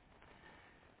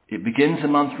 It begins the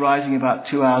month rising about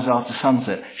 2 hours after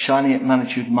sunset, shining at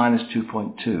magnitude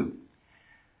 -2.2.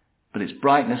 But its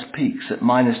brightness peaks at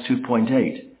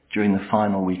 -2.8 during the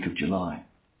final week of July.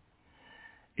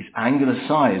 Its angular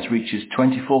size reaches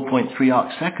 24.3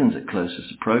 arcseconds at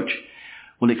closest approach,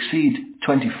 will exceed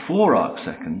 24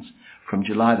 arcseconds from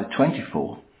July the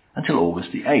 24th until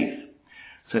August the 8th.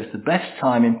 So it's the best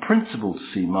time in principle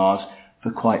to see Mars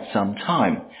for quite some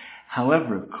time.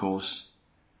 However, of course,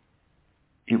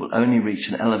 it will only reach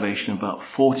an elevation of about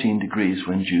 14 degrees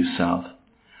when due south.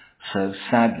 So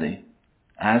sadly,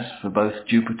 as for both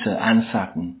Jupiter and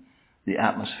Saturn, the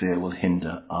atmosphere will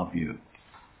hinder our view.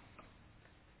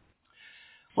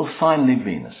 Well, finally,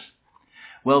 Venus.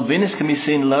 Well, Venus can be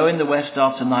seen low in the west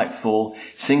after nightfall,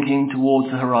 sinking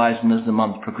towards the horizon as the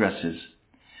month progresses.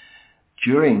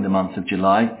 During the month of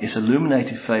July, its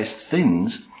illuminated face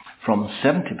thins from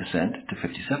 70% to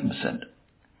 57%.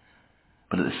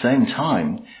 But at the same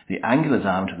time, the angular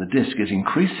diameter of the disk is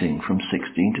increasing from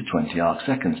 16 to 20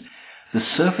 arcseconds. The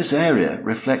surface area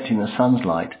reflecting the sun's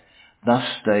light thus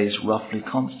stays roughly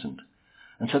constant,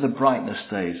 and so the brightness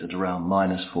stays at around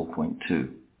 -4.2.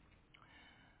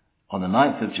 On the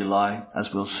 9th of July,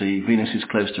 as we'll see, Venus is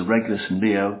close to Regulus in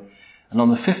Leo, and on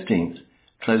the 15th,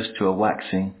 close to a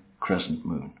waxing crescent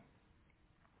moon.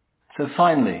 So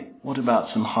finally, what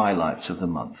about some highlights of the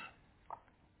month?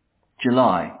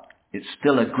 July. It's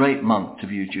still a great month to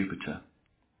view Jupiter.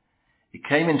 It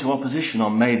came into opposition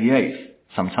on May the 8th,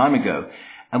 some time ago,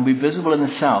 and will be visible in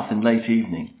the south in late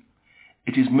evening.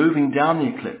 It is moving down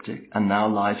the ecliptic and now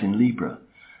lies in Libra,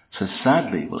 so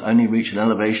sadly will only reach an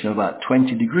elevation of about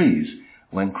 20 degrees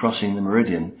when crossing the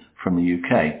meridian from the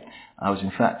UK. I was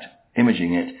in fact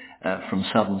imaging it from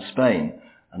southern Spain,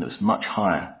 and it was much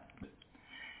higher.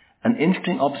 An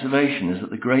interesting observation is that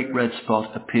the great red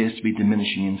spot appears to be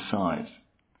diminishing in size.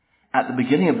 At the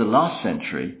beginning of the last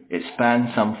century, it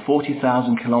spanned some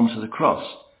 40,000 kilometres across,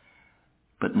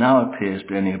 but now appears to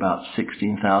be only about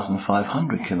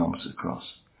 16,500 kilometres across,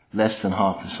 less than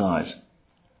half the size.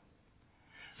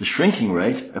 The shrinking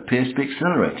rate appears to be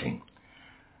accelerating.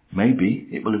 Maybe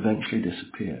it will eventually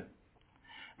disappear.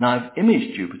 Now, I've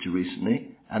imaged Jupiter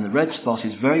recently, and the red spot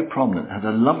is very prominent, has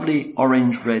a lovely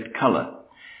orange-red colour.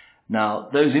 Now,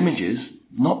 those images,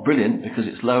 not brilliant because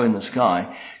it's low in the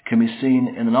sky, can be seen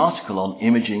in an article on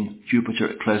imaging Jupiter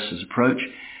at closest approach,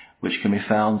 which can be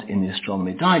found in the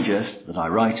Astronomy Digest that I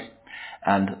write,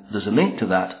 and there's a link to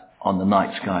that on the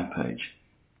Night Sky page.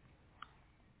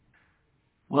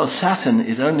 Well, Saturn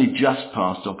is only just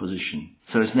past opposition,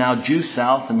 so it's now due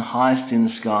south and highest in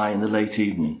the sky in the late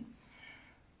evening.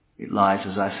 It lies,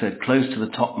 as I said, close to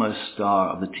the topmost star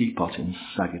of the teapot in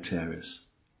Sagittarius.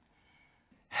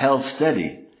 Held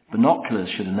steady, binoculars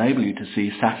should enable you to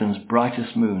see Saturn's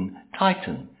brightest moon,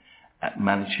 Titan, at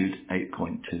magnitude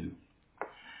 8.2.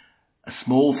 A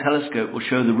small telescope will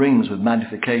show the rings with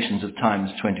magnifications of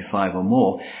times 25 or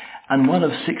more, and one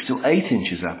of 6 to 8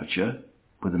 inches aperture,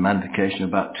 with a magnification of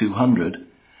about 200,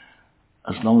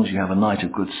 as long as you have a night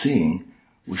of good seeing,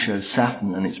 will show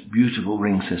Saturn and its beautiful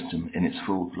ring system in its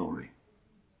full glory.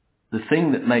 The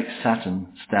thing that makes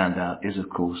Saturn stand out is, of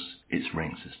course, its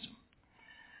ring system.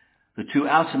 The two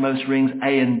outermost rings,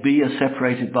 A and B, are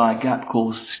separated by a gap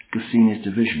called Cassini's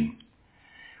division,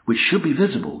 which should be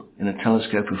visible in a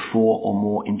telescope of 4 or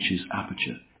more inches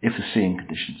aperture, if the seeing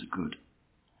conditions are good.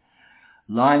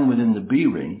 Lying within the B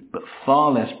ring, but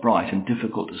far less bright and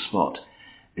difficult to spot,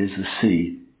 is the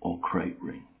C or Crate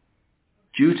ring.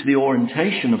 Due to the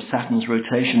orientation of Saturn's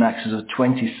rotation axis of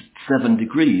 27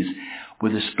 degrees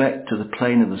with respect to the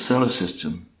plane of the solar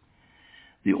system,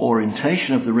 the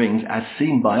orientation of the rings, as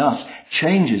seen by us,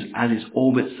 changes as it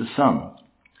orbits the Sun,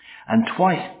 and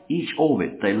twice each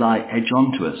orbit they lie edge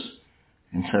on to us,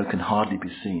 and so can hardly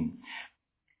be seen.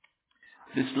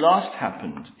 This last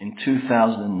happened in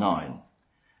 2009,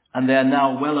 and they are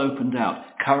now well opened out,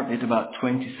 currently at about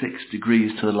 26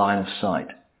 degrees to the line of sight.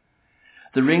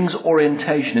 The ring's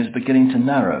orientation is beginning to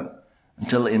narrow,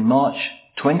 until in March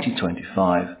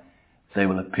 2025 they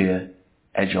will appear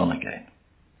edge on again.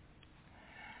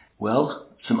 Well,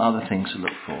 some other things to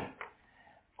look for.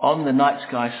 On the Night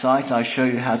Sky site, I show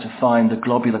you how to find the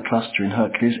globular cluster in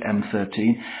Hercules,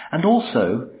 M13, and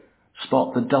also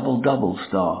spot the double-double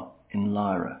star in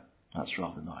Lyra. That's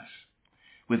rather nice.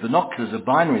 With binoculars, a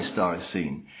binary star is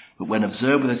seen, but when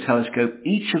observed with a telescope,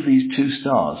 each of these two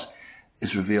stars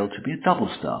is revealed to be a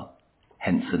double star,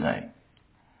 hence the name.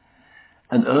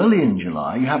 And early in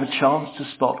July, you have a chance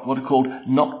to spot what are called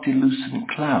noctilucent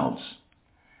clouds.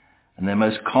 And they're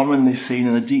most commonly seen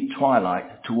in the deep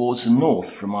twilight towards the north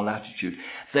from our latitude.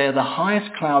 They are the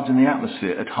highest clouds in the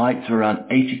atmosphere at heights of around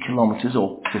 80 kilometres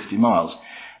or 50 miles,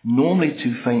 normally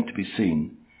too faint to be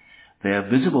seen. They are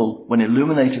visible when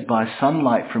illuminated by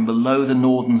sunlight from below the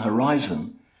northern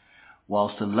horizon,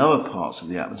 whilst the lower parts of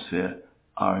the atmosphere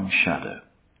are in shadow.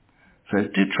 So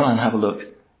do try and have a look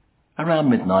around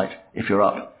midnight. If you're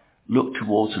up, look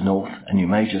towards the north and you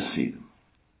may just see them.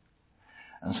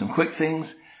 And some quick things.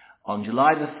 On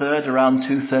July the 3rd, around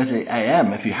 2:30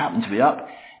 a.m., if you happen to be up,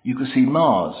 you can see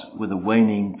Mars with a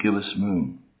waning gibbous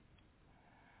moon.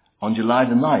 On July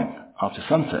the 9th, after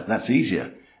sunset, that's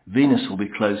easier. Venus will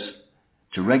be close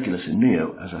to Regulus in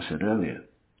Leo, as I said earlier.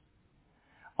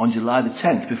 On July the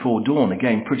 10th, before dawn,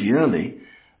 again pretty early,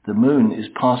 the moon is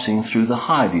passing through the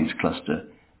Hyades cluster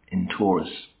in Taurus.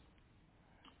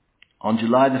 On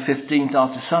July the 15th,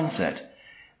 after sunset,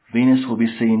 Venus will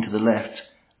be seen to the left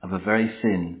of a very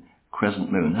thin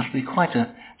crescent moon. That will be quite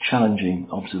a challenging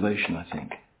observation, I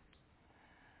think.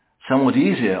 Somewhat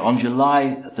easier, on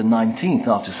July the 19th,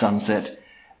 after sunset,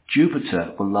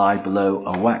 Jupiter will lie below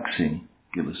a waxing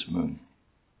gibbous moon.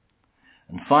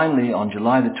 And finally, on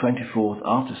July the 24th,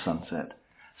 after sunset,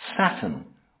 Saturn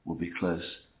will be close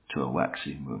to a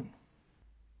waxing moon.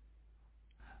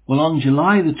 Well, on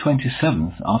July the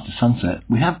 27th, after sunset,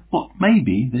 we have what may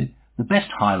be the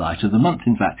best highlight of the month.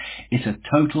 In fact, it's a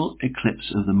total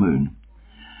eclipse of the moon.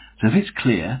 So if it's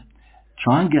clear,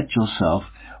 try and get yourself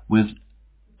with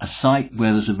a site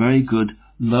where there's a very good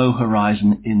low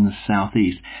horizon in the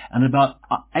southeast. And about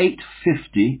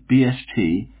 8:50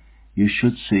 BST, you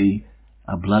should see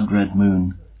a blood red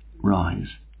moon rise.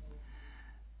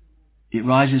 It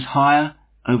rises higher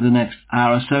over the next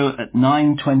hour or so. At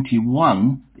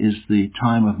 9:21 is the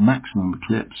time of maximum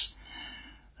eclipse.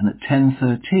 And at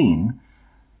 10:13,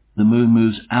 the moon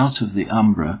moves out of the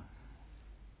umbra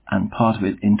and part of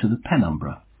it into the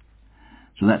penumbra.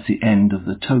 So that's the end of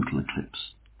the total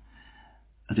eclipse.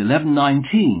 At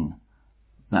 11:19,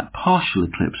 that partial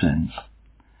eclipse ends.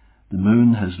 The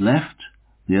moon has left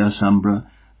the Earth's umbra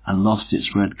and lost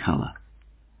its red colour.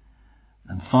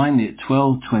 And finally, at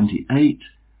 12:28,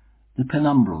 the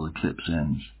penumbral eclipse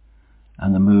ends,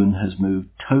 and the moon has moved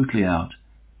totally out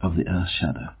of the Earth's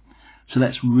shadow. So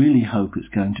let's really hope it's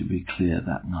going to be clear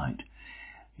that night.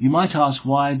 You might ask,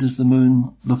 why does the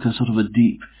moon look a sort of a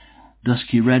deep,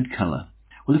 dusky red colour?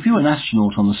 Well, if you were an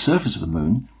astronaut on the surface of the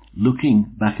moon, looking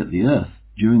back at the Earth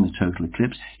during the total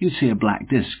eclipse, you'd see a black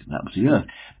disk. That was the Earth.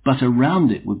 But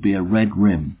around it would be a red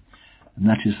rim, and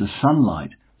that is the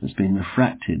sunlight that's been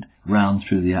refracted round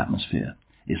through the atmosphere.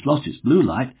 It's lost its blue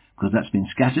light because that's been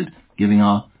scattered, giving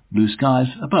our blue skies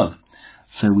above.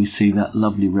 So we see that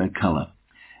lovely red colour.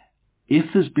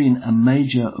 If there's been a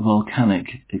major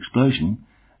volcanic explosion,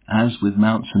 as with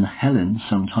Mount St. Helens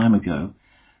some time ago,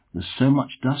 there's so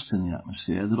much dust in the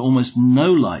atmosphere that almost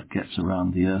no light gets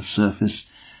around the Earth's surface,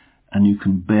 and you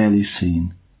can barely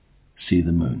see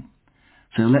the moon.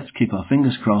 So let's keep our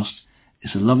fingers crossed.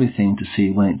 It's a lovely thing to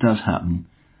see when it does happen.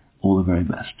 All the very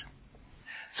best.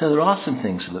 So there are some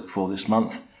things to look for this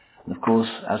month. And of course,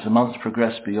 as the months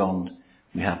progress beyond,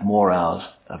 we have more hours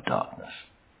of darkness.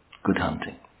 Good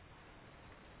hunting.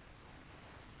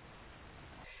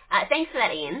 Thanks for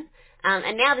that, Ian.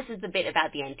 And now this is the bit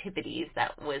about the Antipodes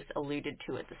that was alluded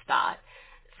to at the start.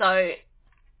 So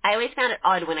I always found it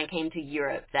odd when I came to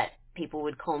Europe that people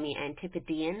would call me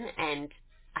Antipodean, and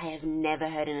I have never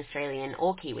heard an Australian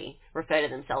or Kiwi refer to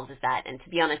themselves as that. And to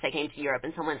be honest, I came to Europe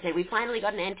and someone said, we finally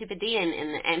got an Antipodean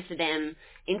in the Amsterdam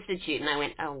Institute. And I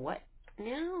went, oh, what?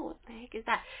 No, what the heck is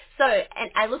that? So,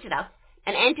 and I looked it up.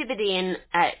 An Antipodean,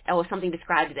 or something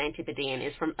described as Antipodean,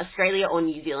 is from Australia or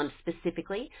New Zealand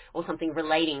specifically, or something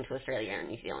relating to Australia and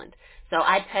New Zealand. So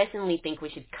I personally think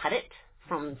we should cut it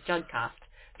from Jodcast,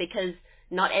 because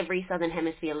not every Southern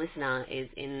Hemisphere listener is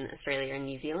in Australia and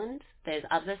New Zealand. There's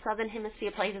other Southern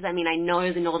Hemisphere places. I mean, I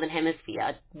know the Northern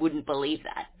Hemisphere wouldn't believe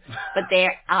that, but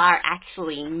there are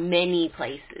actually many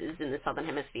places in the Southern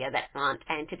Hemisphere that aren't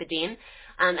Antipodean.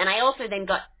 And I also then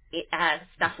got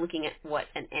stuff looking at what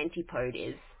an antipode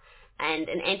is. And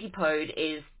an antipode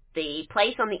is the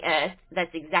place on the Earth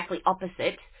that's exactly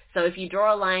opposite. So if you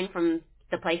draw a line from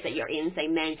the place that you're in, say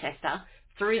Manchester,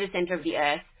 through the center of the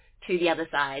Earth to the other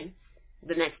side,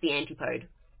 then that's the antipode.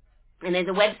 And there's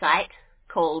a website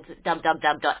called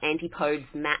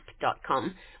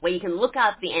www.antipodesmap.com where you can look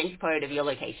up the antipode of your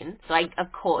location. So I,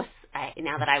 of course,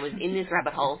 now that I was in this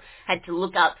rabbit hole, had to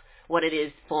look up what it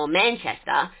is for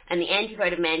Manchester, and the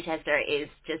antipode of Manchester is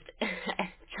just a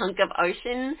chunk of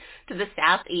ocean to the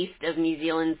southeast of New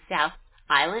Zealand's South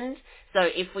Island. So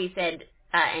if we said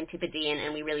Antipodean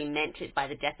and we really meant it by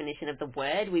the definition of the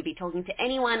word, we'd be talking to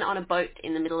anyone on a boat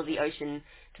in the middle of the ocean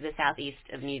to the southeast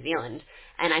of New Zealand.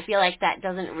 And I feel like that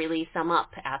doesn't really sum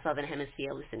up our Southern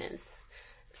Hemisphere listeners.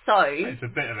 So it's a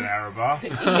bit of an error bar.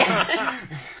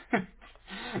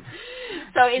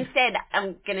 So instead,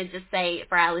 I'm going to just say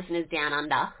for our listeners down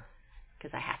under,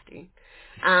 because I have to,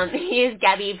 here's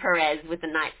Gaby Perez with The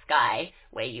Night Sky,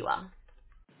 where you are.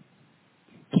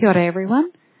 Kia ora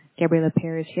everyone. Gabriella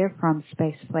Perez here from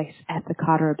Space Place at the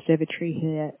Carter Observatory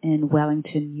here in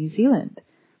Wellington, New Zealand.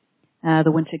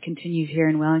 The winter continues here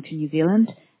in Wellington, New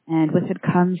Zealand, and with it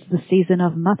comes the season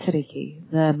of Matariki,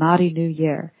 the Māori New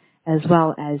Year, as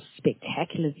well as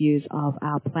spectacular views of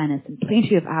our planet and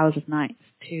plenty of hours of nights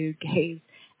to gaze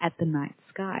at the night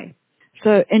sky.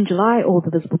 So in July, all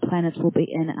the visible planets will be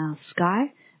in our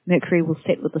sky. Mercury will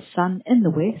set with the sun in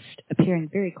the west, appearing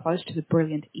very close to the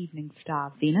brilliant evening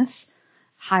star Venus.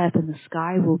 High up in the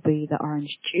sky will be the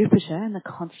orange Jupiter in the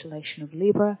constellation of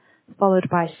Libra, followed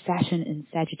by Saturn in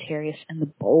Sagittarius and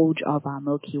the bulge of our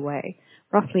Milky Way,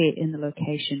 roughly in the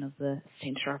location of the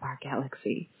center of our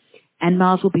galaxy. And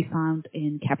Mars will be found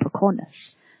in Capricornus.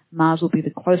 Mars will be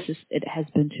the closest it has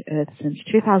been to Earth since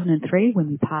 2003 when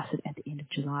we pass it at the end of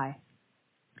July.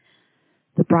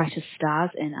 The brightest stars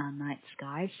in our night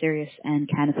sky, Sirius and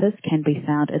Canopus, can be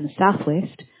found in the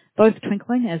southwest, both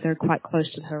twinkling as they're quite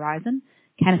close to the horizon.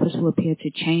 Canopus will appear to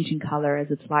change in color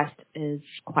as its light is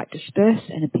quite dispersed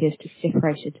and appears to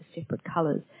separate into separate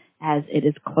colors as it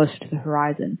is close to the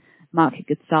horizon, marking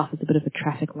itself as a bit of a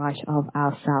traffic light of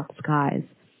our south skies.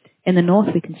 In the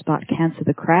north, we can spot Cancer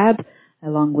the crab,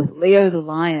 along with Leo the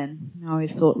lion. I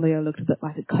always thought Leo looked a bit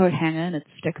like a coat hanger in its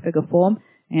stick figure form,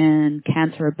 and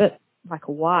Cancer a bit like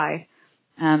a Y.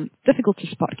 Difficult to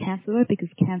spot Cancer, though, because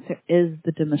Cancer is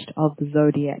the dimmest of the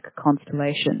zodiac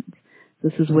constellations.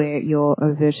 This is where your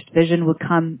averted vision will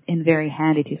come in very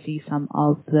handy to see some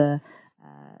of the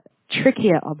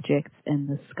trickier objects in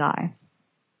the sky.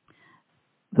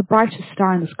 The brightest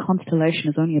star in this constellation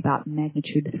is only about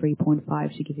magnitude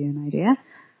 3.5, to give you an idea.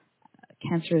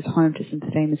 Cancer is home to some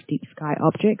famous deep sky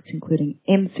objects, including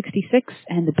M66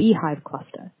 and the Beehive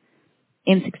Cluster.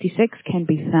 M66 can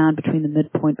be found between the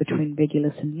midpoint between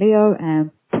Regulus and Leo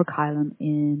and Procyon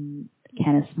in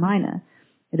Canis Minor.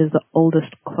 It is the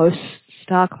oldest close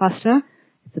star cluster.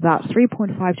 It's about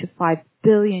 3.5 to 5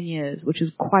 billion years, which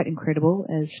is quite incredible,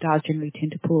 as stars generally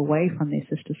tend to pull away from their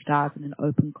sister stars in an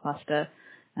open cluster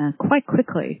quite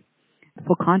quickly.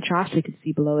 For contrast, we can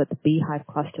see below it the Beehive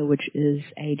Cluster, which is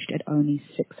aged at only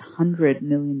 600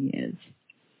 million years.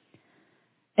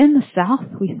 In the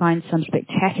south, we find some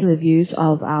spectacular views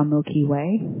of our Milky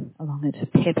Way, along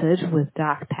it peppered with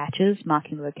dark patches,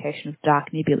 marking the location of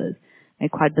dark nebulas. They're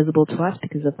quite visible to us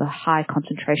because of the high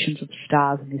concentrations of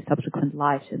stars and their subsequent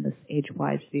light in this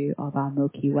edgewise view of our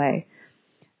Milky Way.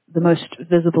 The most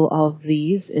visible of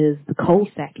these is the Coal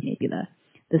Sack Nebula.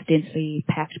 This densely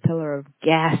packed pillar of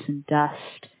gas and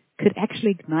dust could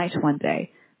actually ignite one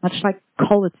day, much like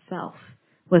coal itself.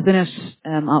 Within it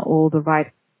are all the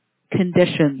right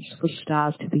conditions for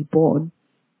stars to be born.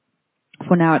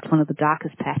 For now, it's one of the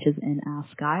darkest patches in our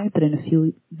sky, but in a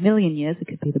few million years, it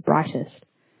could be the brightest.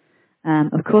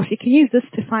 Of course, you can use this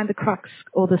to find the crux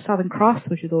or the Southern Cross,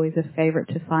 which is always a favorite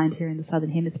to find here in the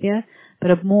Southern Hemisphere,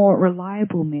 but a more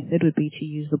reliable method would be to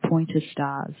use the pointer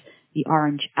stars, the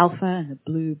orange Alpha and the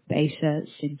blue Beta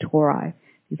Centauri.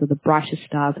 These are the brightest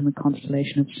stars in the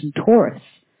constellation of Centaurus.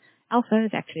 Alpha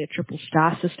is actually a triple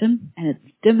star system, and its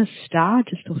dimmest star,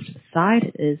 just off to the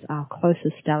side, is our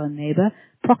closest stellar neighbor,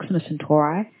 Proxima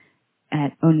Centauri,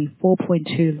 at only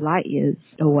 4.2 light years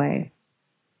away.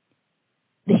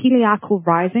 The heliacal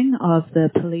rising of the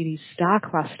Pleiades star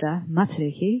cluster,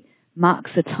 Matariki,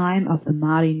 marks the time of the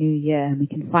Māori New Year, and we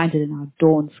can find it in our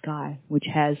dawn sky, which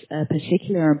has a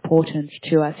particular importance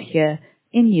to us here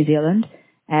in New Zealand,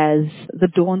 as the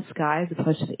dawn sky, as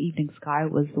opposed to the evening sky,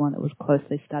 was the one that was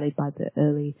closely studied by the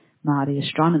early Māori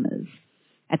astronomers.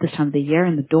 At this time of the year,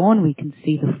 in the dawn, we can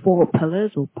see the four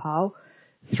pillars, or pau,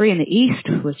 three in the east,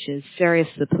 which is Sirius,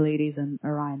 the Pleiades, and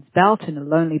Orion's belt, and a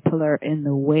lonely pillar in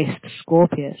the west,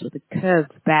 Scorpius, with a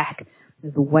curved back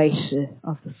as the weight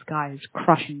of the sky is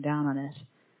crushing down on it.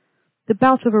 The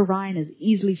belt of Orion is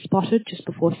easily spotted just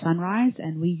before sunrise,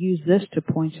 and we use this to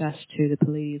point us to the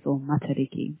Pleiades or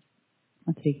Matariki.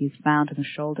 Matariki is found on the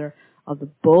shoulder of the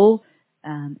bull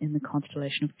in the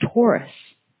constellation of Taurus.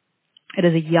 It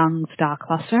is a young star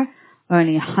cluster,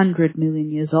 only 100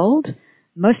 million years old,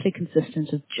 mostly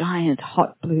consistent of giant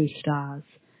hot blue stars.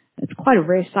 It's quite a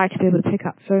rare sight to be able to pick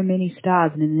up so many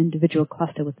stars in an individual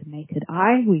cluster with the naked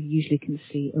eye. We usually can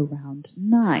see around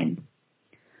 9.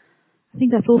 I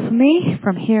think that's all for me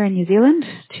from here in New Zealand.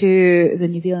 To the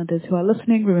New Zealanders who are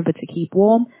listening, remember to keep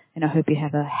warm, and I hope you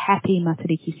have a happy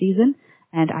Matariki season,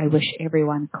 and I wish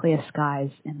everyone clear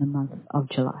skies in the month of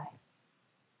July.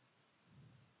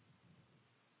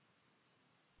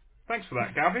 Thanks for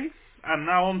that, Gaby. And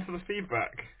now on to the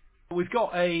feedback. We've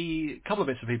got a couple of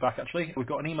bits of feedback, actually. We've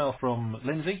got an email from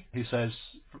Lindsay, who says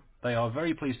they are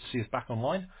very pleased to see us back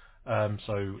online.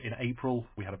 So in April,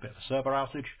 we had a bit of a server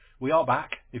outage. We are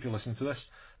back, if you're listening to this.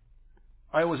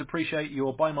 I always appreciate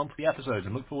your bi-monthly episodes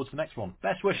and look forward to the next one.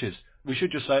 Best wishes. We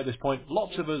should just say at this point,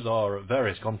 lots of us are at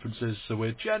various conferences, so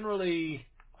we're generally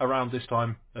around this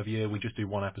time of year, we just do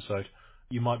one episode.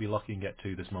 You might be lucky and get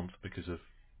 2 this month because of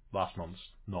last month's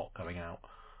not going out.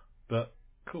 But,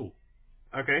 cool.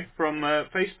 Okay, from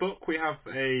Facebook, we have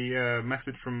a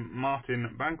message from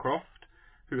Martin Bancroft,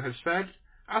 who has said,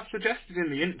 as suggested in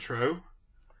the intro,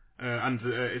 and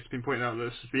it's been pointed out that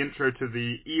this is the intro to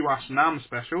the Iwas Nam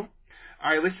special,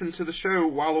 I listened to the show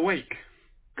while awake.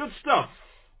 Good stuff.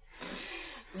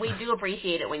 We do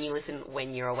appreciate it when you listen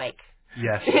when you're awake.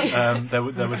 Yes, there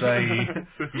was a...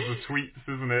 This is the tweets,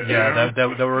 isn't it? Yeah,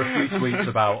 there were a few tweets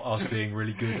about us being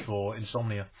really good for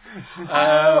insomnia.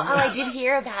 I did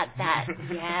hear about that.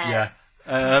 Yeah.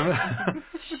 Yeah.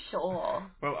 Sure.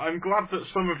 Well, I'm glad that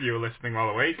some of you are listening while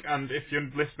awake, and if you're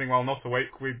listening while not awake,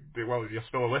 you're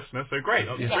still a listener, so great.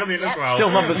 That's brilliant as well.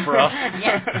 Still numbers for us.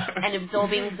 Yes, and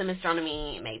absorbing some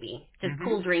astronomy, maybe. Just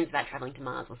cool dreams about travelling to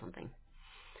Mars or something.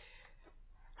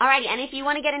 Alrighty, and if you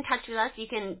want to get in touch with us, you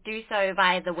can do so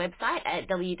via the website at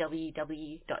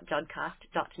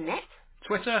www.jodcast.net.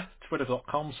 Twitter,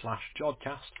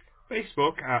 twitter.com/jodcast.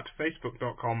 Facebook at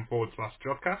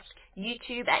facebook.com/jodcast.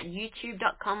 YouTube at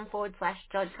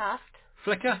youtube.com/jodcast.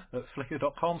 Flickr at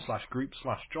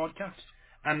flickr.com/group/jodcast.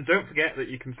 And don't forget that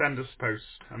you can send us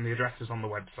posts, and the address is on the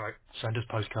website. Send us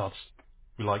postcards.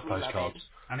 We like postcards.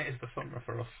 And it is the summer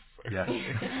for us. So. Yes.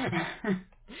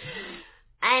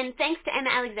 And thanks to Emma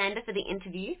Alexander for the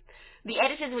interview. The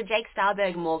editors were Jake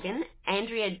Starberg Morgan,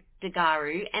 Andrea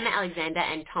Degaru, Emma Alexander,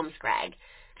 and Tom Scragg.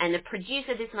 And the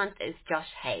producer this month is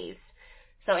Josh Hayes.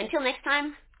 So until next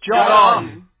time, Jod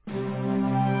on!